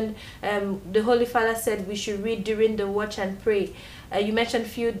mentioned. The Holy Father said we should read during the watch and pray. You mentioned a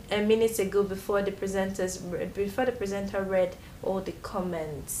few minutes ago before the presenter read all the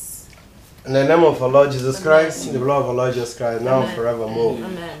comments. In the name of our Lord Jesus Christ, in the blood of our Lord Jesus Christ, now and forevermore.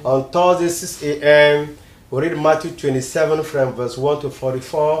 Amen. On Thursday, 6 a.m., we read Matthew 27 from verse 1 to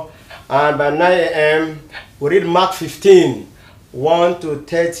 44. And by 9 a.m., we read Mark 15, 1 to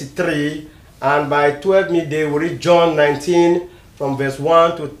 33. And by 12 midday, we read John 19 from verse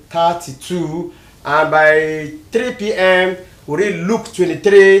 1 to 32. And by 3 p.m., we read Luke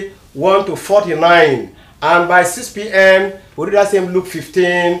 23, 1 to 49. And by 6 p.m., we read that same Luke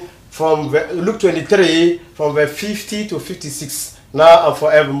 15 from Luke 23 from verse 50 to 56. Now and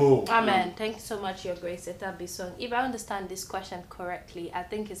forevermore. Amen. Thank you so much, Your Grace. If I understand this question correctly, I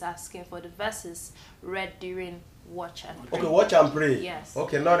think it's asking for the verses read during watch and pray. Okay, watch and pray. Yes.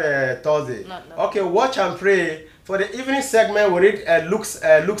 Okay, not Thursday. No. Okay, watch and pray. For the evening segment, we read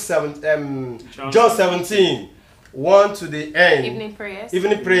John 17, 1 to the end. Evening prayers.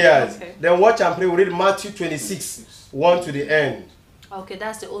 Evening prayers. Okay. Then watch and pray. We read Matthew 26, 1 to the end. Okay,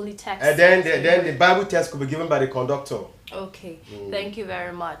 that's the only text. And then the Bible text could be given by the conductor. Okay, thank you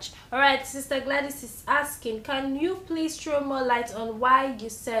very much. All right, Sister Gladys is asking, can you please throw more light on why you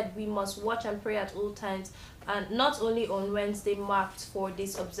said we must watch and pray at all times, and not only on Wednesday marked for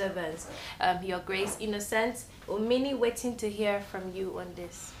this observance? Your Grace Innocent Omini, waiting to hear from you on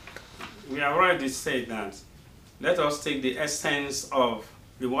this. We have already said that. Let us take the essence of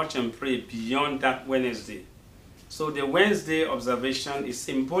the watch and pray beyond that Wednesday. So the Wednesday observation is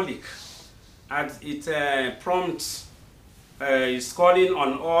symbolic, as it prompts, is calling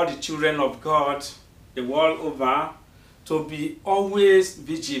on all the children of God the world over to be always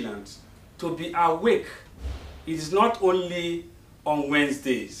vigilant, to be awake. It is not only on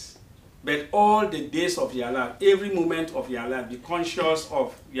Wednesdays, but all the days of your life, every moment of your life. Be conscious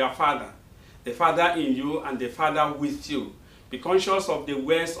of your Father, the Father in you and the Father with you. Be conscious of the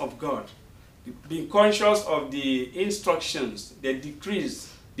words of God. Be conscious of the instructions, the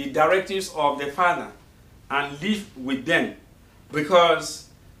decrees, the directives of the Father, and live with them, because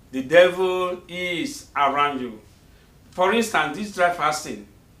the devil is around you. For instance, this dry fasting,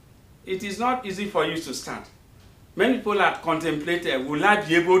 it is not easy for you to start. Many people have contemplated, will I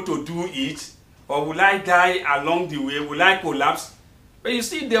be able to do it? Or will I die along the way? Will I collapse? But you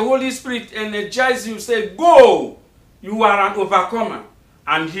see, the Holy Spirit energizes you, say, go! You are an overcomer.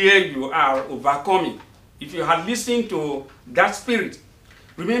 And here you are overcoming. If you had listened to that spirit,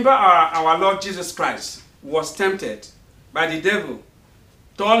 remember our Lord Jesus Christ was tempted by the devil.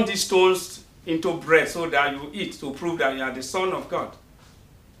 Turn these stones into bread so that you eat, to prove that you are the Son of God.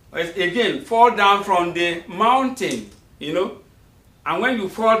 Again, fall down from the mountain, you know. And when you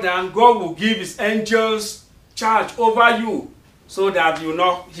fall down, God will give his angels charge over you so that you will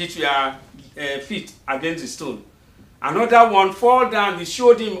not hit your feet against the stone. Another one, fall down, he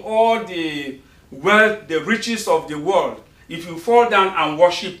showed him all the wealth, the riches of the world. If you fall down and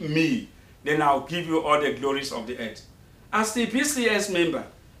worship me, then I'll give you all the glories of the earth. As the BCS member,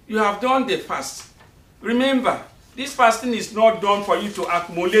 you have done the fast. Remember, this fasting is not done for you to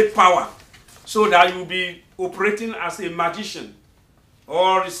accumulate power so that you'll be operating as a magician.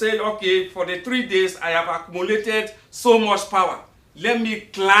 Or you say, okay, for the 3 days I have accumulated so much power. Let me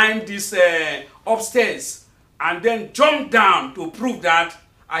climb this upstairs and then jump down to prove that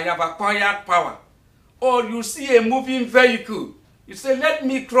I have acquired power. Or you see a moving vehicle. You say, let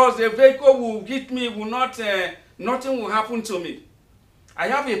me cross, the vehicle will hit me, will not, nothing will happen to me. I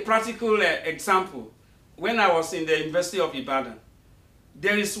have a practical example. When I was in the University of Ibadan,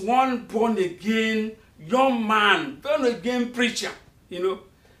 there is one born-again young man, born-again preacher, you know,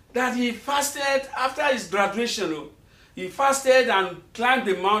 that he fasted after his graduation. He fasted and climbed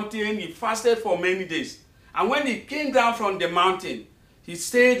the mountain. He fasted for many days. And when he came down from the mountain, he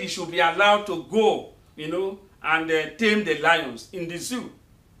said he should be allowed to go, you know, and tame the lions in the zoo.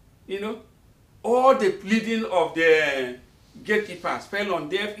 You know, all the pleading of the gatekeepers fell on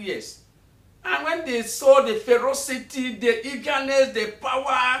deaf ears. And when they saw the ferocity, the eagerness, the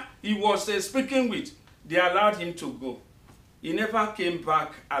power he was speaking with, they allowed him to go. He never came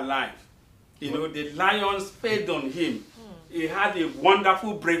back alive. You know, the lions fed on him. He had a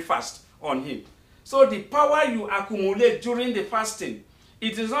wonderful breakfast on him. So the power you accumulate during the fasting,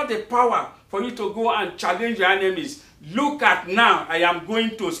 it is not the power for you to go and challenge your enemies. Look at now, I am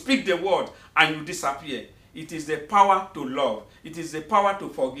going to speak the word, and you disappear. It is the power to love. It is the power to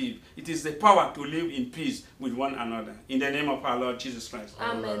forgive. It is the power to live in peace with one another. In the name of our Lord Jesus Christ.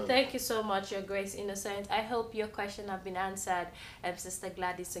 Amen. Thank you so much, Your Grace Innocent. I hope your question have been answered, Sister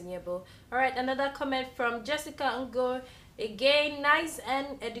Gladys Onyebo. All right, another comment from Jessica Ngo. Again, nice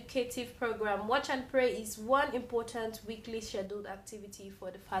and educative program. Watch and Pray is one important weekly scheduled activity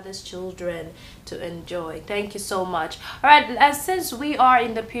for the father's children to enjoy. Thank you so much. All right, since we are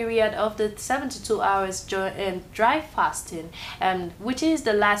in the period of the 72 hours dry fasting, which is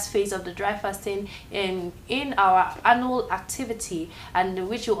the last phase of the dry fasting in our annual activity, and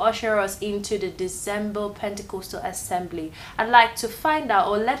which will usher us into the December Pentecostal Assembly, I'd like to find out,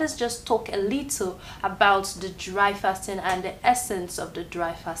 or let us just talk a little about the dry fasting and the essence of the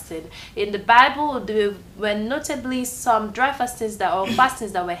dry fasting. In the Bible, there were notably some dry fastings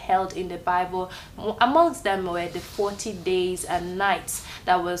fastings that were held in the Bible. Amongst them were the 40 days and nights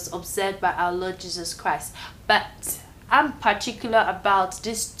that was observed by our Lord Jesus Christ. But I'm particular about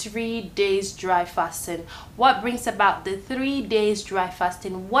this 3 days dry fasting. What brings about the 3 days dry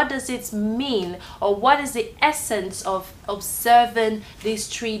fasting? What does it mean, or what is the essence of observing these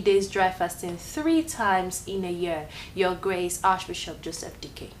 3 days dry fasting 3 times in a year? Your Grace, Archbishop Joseph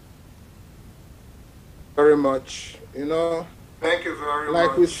Dike. Very much. You know, thank you very much.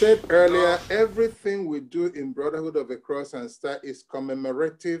 Like we said earlier, everything we do in Brotherhood of the Cross and Star is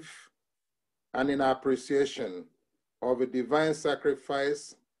commemorative and in appreciation of a divine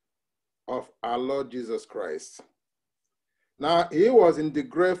sacrifice of our Lord Jesus Christ. Now, he was in the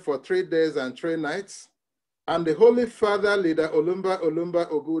grave for 3 days and 3 nights, and the Holy Father, Leader Olumba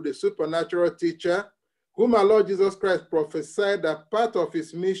Obu, the supernatural teacher, whom our Lord Jesus Christ prophesied that part of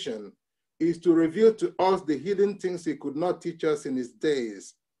his mission is to reveal to us the hidden things he could not teach us in his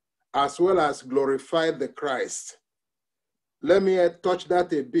days, as well as glorify the Christ. Let me touch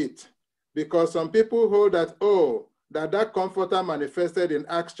that a bit, because some people hold that, that comforter manifested in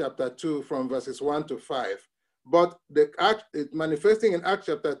Acts chapter 2 from verses 1 to 5. But manifesting in Acts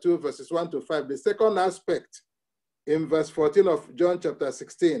chapter 2 verses 1 to 5, the second aspect in verse 14 of John chapter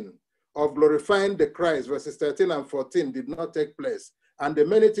 16 of glorifying the Christ, verses 13 and 14, did not take place. And the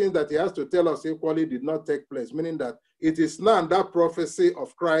many things that he has to tell us equally did not take place, meaning that it is now that prophecy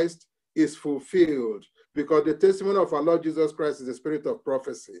of Christ is fulfilled, because the testimony of our Lord Jesus Christ is the spirit of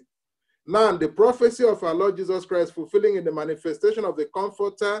prophecy. Now, the prophecy of our Lord Jesus Christ fulfilling in the manifestation of the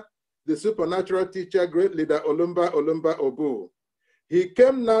Comforter, the supernatural teacher, great leader, Olumba Obu. He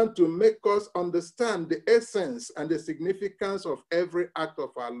came now to make us understand the essence and the significance of every act of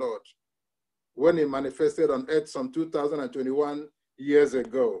our Lord when he manifested on earth some 2021 years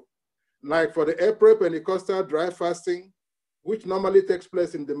ago. Like for the April Pentecostal dry fasting, which normally takes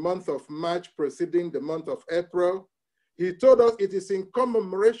place in the month of March preceding the month of April. He told us it is in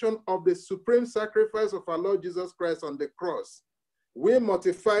commemoration of the supreme sacrifice of our Lord Jesus Christ on the cross. We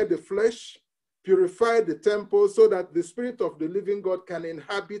mortify the flesh, purify the temple so that the Spirit of the living God can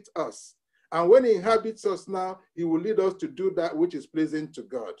inhabit us. And when he inhabits us now, he will lead us to do that which is pleasing to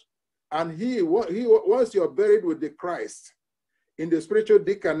God. And once you're buried with the Christ in the spiritual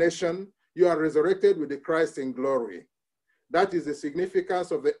decarnation, you are resurrected with the Christ in glory. That is the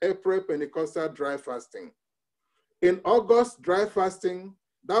significance of the April Pentecostal dry fasting. In August dry fasting,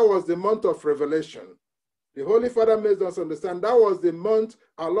 that was the month of revelation. The Holy Father made us understand that was the month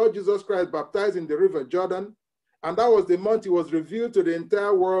our Lord Jesus Christ baptized in the river Jordan, and that was the month he was revealed to the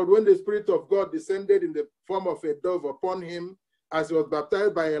entire world when the Spirit of God descended in the form of a dove upon him as he was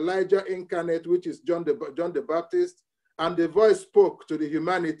baptized by Elijah incarnate, which is John the Baptist, and the voice spoke to the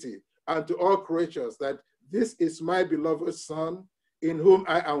humanity and to all creatures that this is my beloved Son, in whom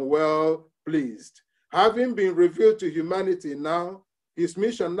I am well pleased. Having been revealed to humanity now, his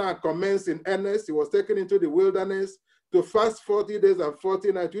mission now commenced in earnest. He was taken into the wilderness to fast 40 days and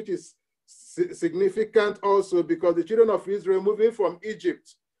 40 nights, which is significant also because the children of Israel moving from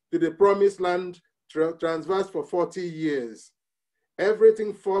Egypt to the promised land transversed for 40 years.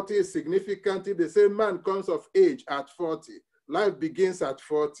 Everything 40 is significant. The same man comes of age at 40. Life begins at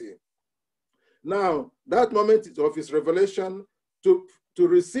 40. Now, that moment of his revelation, to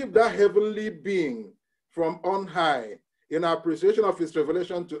receive that heavenly being from on high, in appreciation of his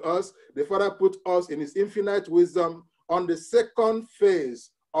revelation to us, the Father put us in his infinite wisdom on the second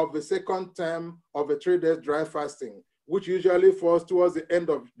phase of the second term of a 3-day dry fasting, which usually falls towards the end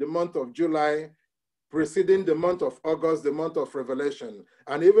of the month of July, preceding the month of August, the month of Revelation.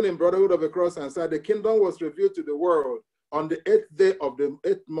 And even in Brotherhood of the Cross and Side, the kingdom was revealed to the world on the 8th day of the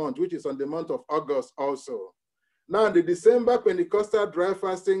 8th month, which is on the month of August also. Now, the December Pentecostal dry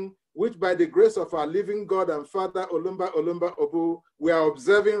fasting, which by the grace of our living God and Father, Olumba Obu, we are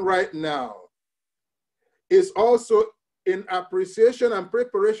observing right now, is also in appreciation and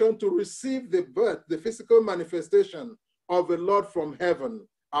preparation to receive the birth, the physical manifestation of the Lord from heaven,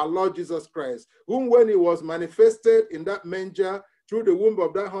 our Lord Jesus Christ, whom when he was manifested in that manger through the womb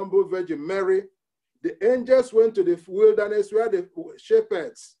of that humble Virgin Mary, the angels went to the wilderness where the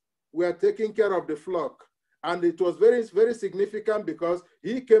shepherds were taking care of the flock. And it was very, very significant because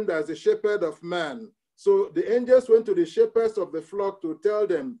he came as a shepherd of man. So the angels went to the shepherds of the flock to tell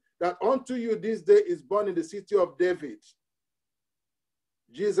them that unto you this day is born in the city of David,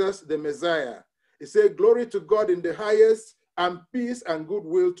 Jesus the Messiah. He said, glory to God in the highest and peace and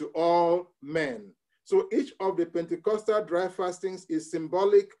goodwill to all men. So each of the Pentecostal dry fastings is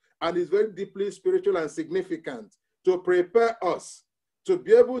symbolic and is very deeply spiritual and significant to prepare us to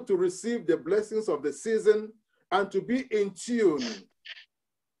be able to receive the blessings of the season and to be in tune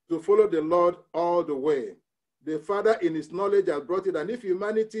to follow the Lord all the way. The Father in his knowledge has brought it, and if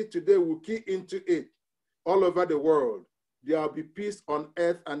humanity today will key into it all over the world, there will be peace on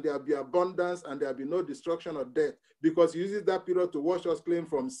earth and there will be abundance and there will be no destruction or death, because he uses that period to wash us clean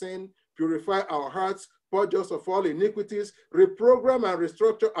from sin, purify our hearts, purge us of all iniquities, reprogram and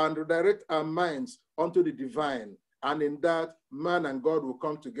restructure and redirect our minds unto the divine. And in that, man and God will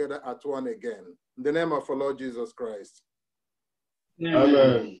come together at one again. In the name of our Lord Jesus Christ.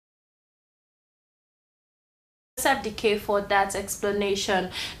 Amen. FDK for that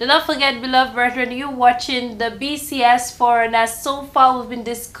explanation. Do not forget, beloved brethren, you watching the BCS Forerunner. So far we've been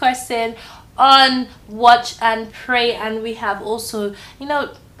discussing on watch and pray, and we have also,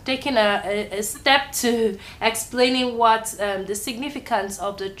 taking a step to explaining what the significance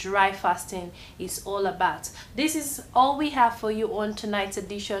of the dry fasting is all about. This is all we have for you on tonight's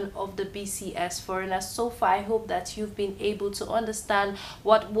edition of the BCS Forerunner. So far, I hope that you've been able to understand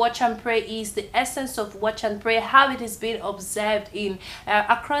what watch and pray is, the essence of watch and pray, how it is being observed in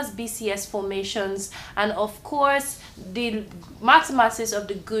across BCS formations, and of course the mathematics of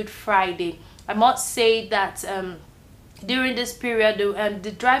the Good Friday. I must say that during this period,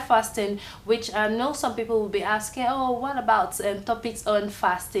 the dry fasting, which I know some people will be asking, oh, what about topics on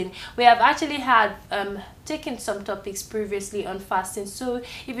fasting? We have actually had taken some topics previously on fasting. So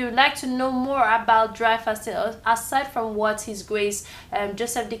if you would like to know more about dry fasting, aside from what His Grace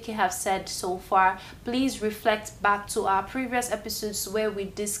Joseph Dickey have said so far, please reflect back to our previous episodes where we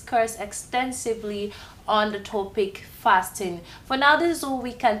discussed extensively on the topic fasting. For now, this is all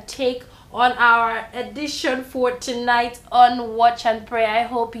we can take on our edition for tonight on Watch and Pray. I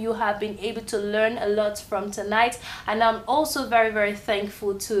hope you have been able to learn a lot from tonight, and I'm also very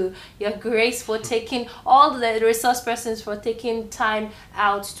thankful to your grace for taking all the resource persons for taking time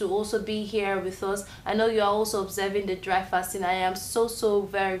out to also be here with us. I know you are also observing the dry fasting. I am so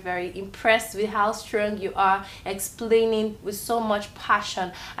very impressed with how strong you are, explaining with so much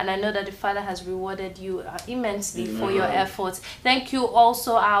passion, and I know that the Father has rewarded you immensely for your efforts. Thank you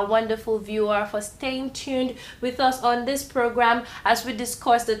also, our wonderful viewer, for staying tuned with us on this program as we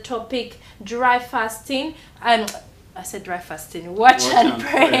discuss the topic dry fasting. And I said dry fasting, watch and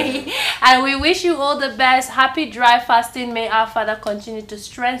pray. And we wish you all the best. Happy dry fasting. May our Father continue to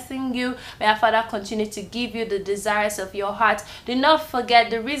strengthen you. May our Father continue to give you the desires of your heart. Do not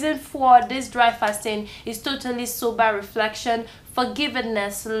forget, the reason for this dry fasting is totally sober reflection,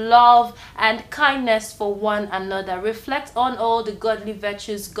 forgiveness, love, and kindness for one another. Reflect on all the godly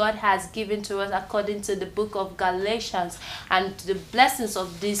virtues God has given to us according to the book of Galatians, and the blessings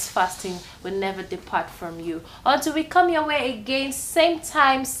of this fasting will never depart from you. Until we come your way again, same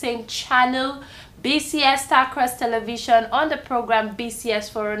time, same channel, BCS Starcross Television, on the program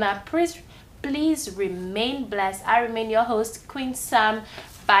BCS Forerunner. Please remain blessed. I remain your host, Queen Sam.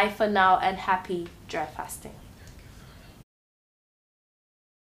 Bye for now, and happy dry fasting.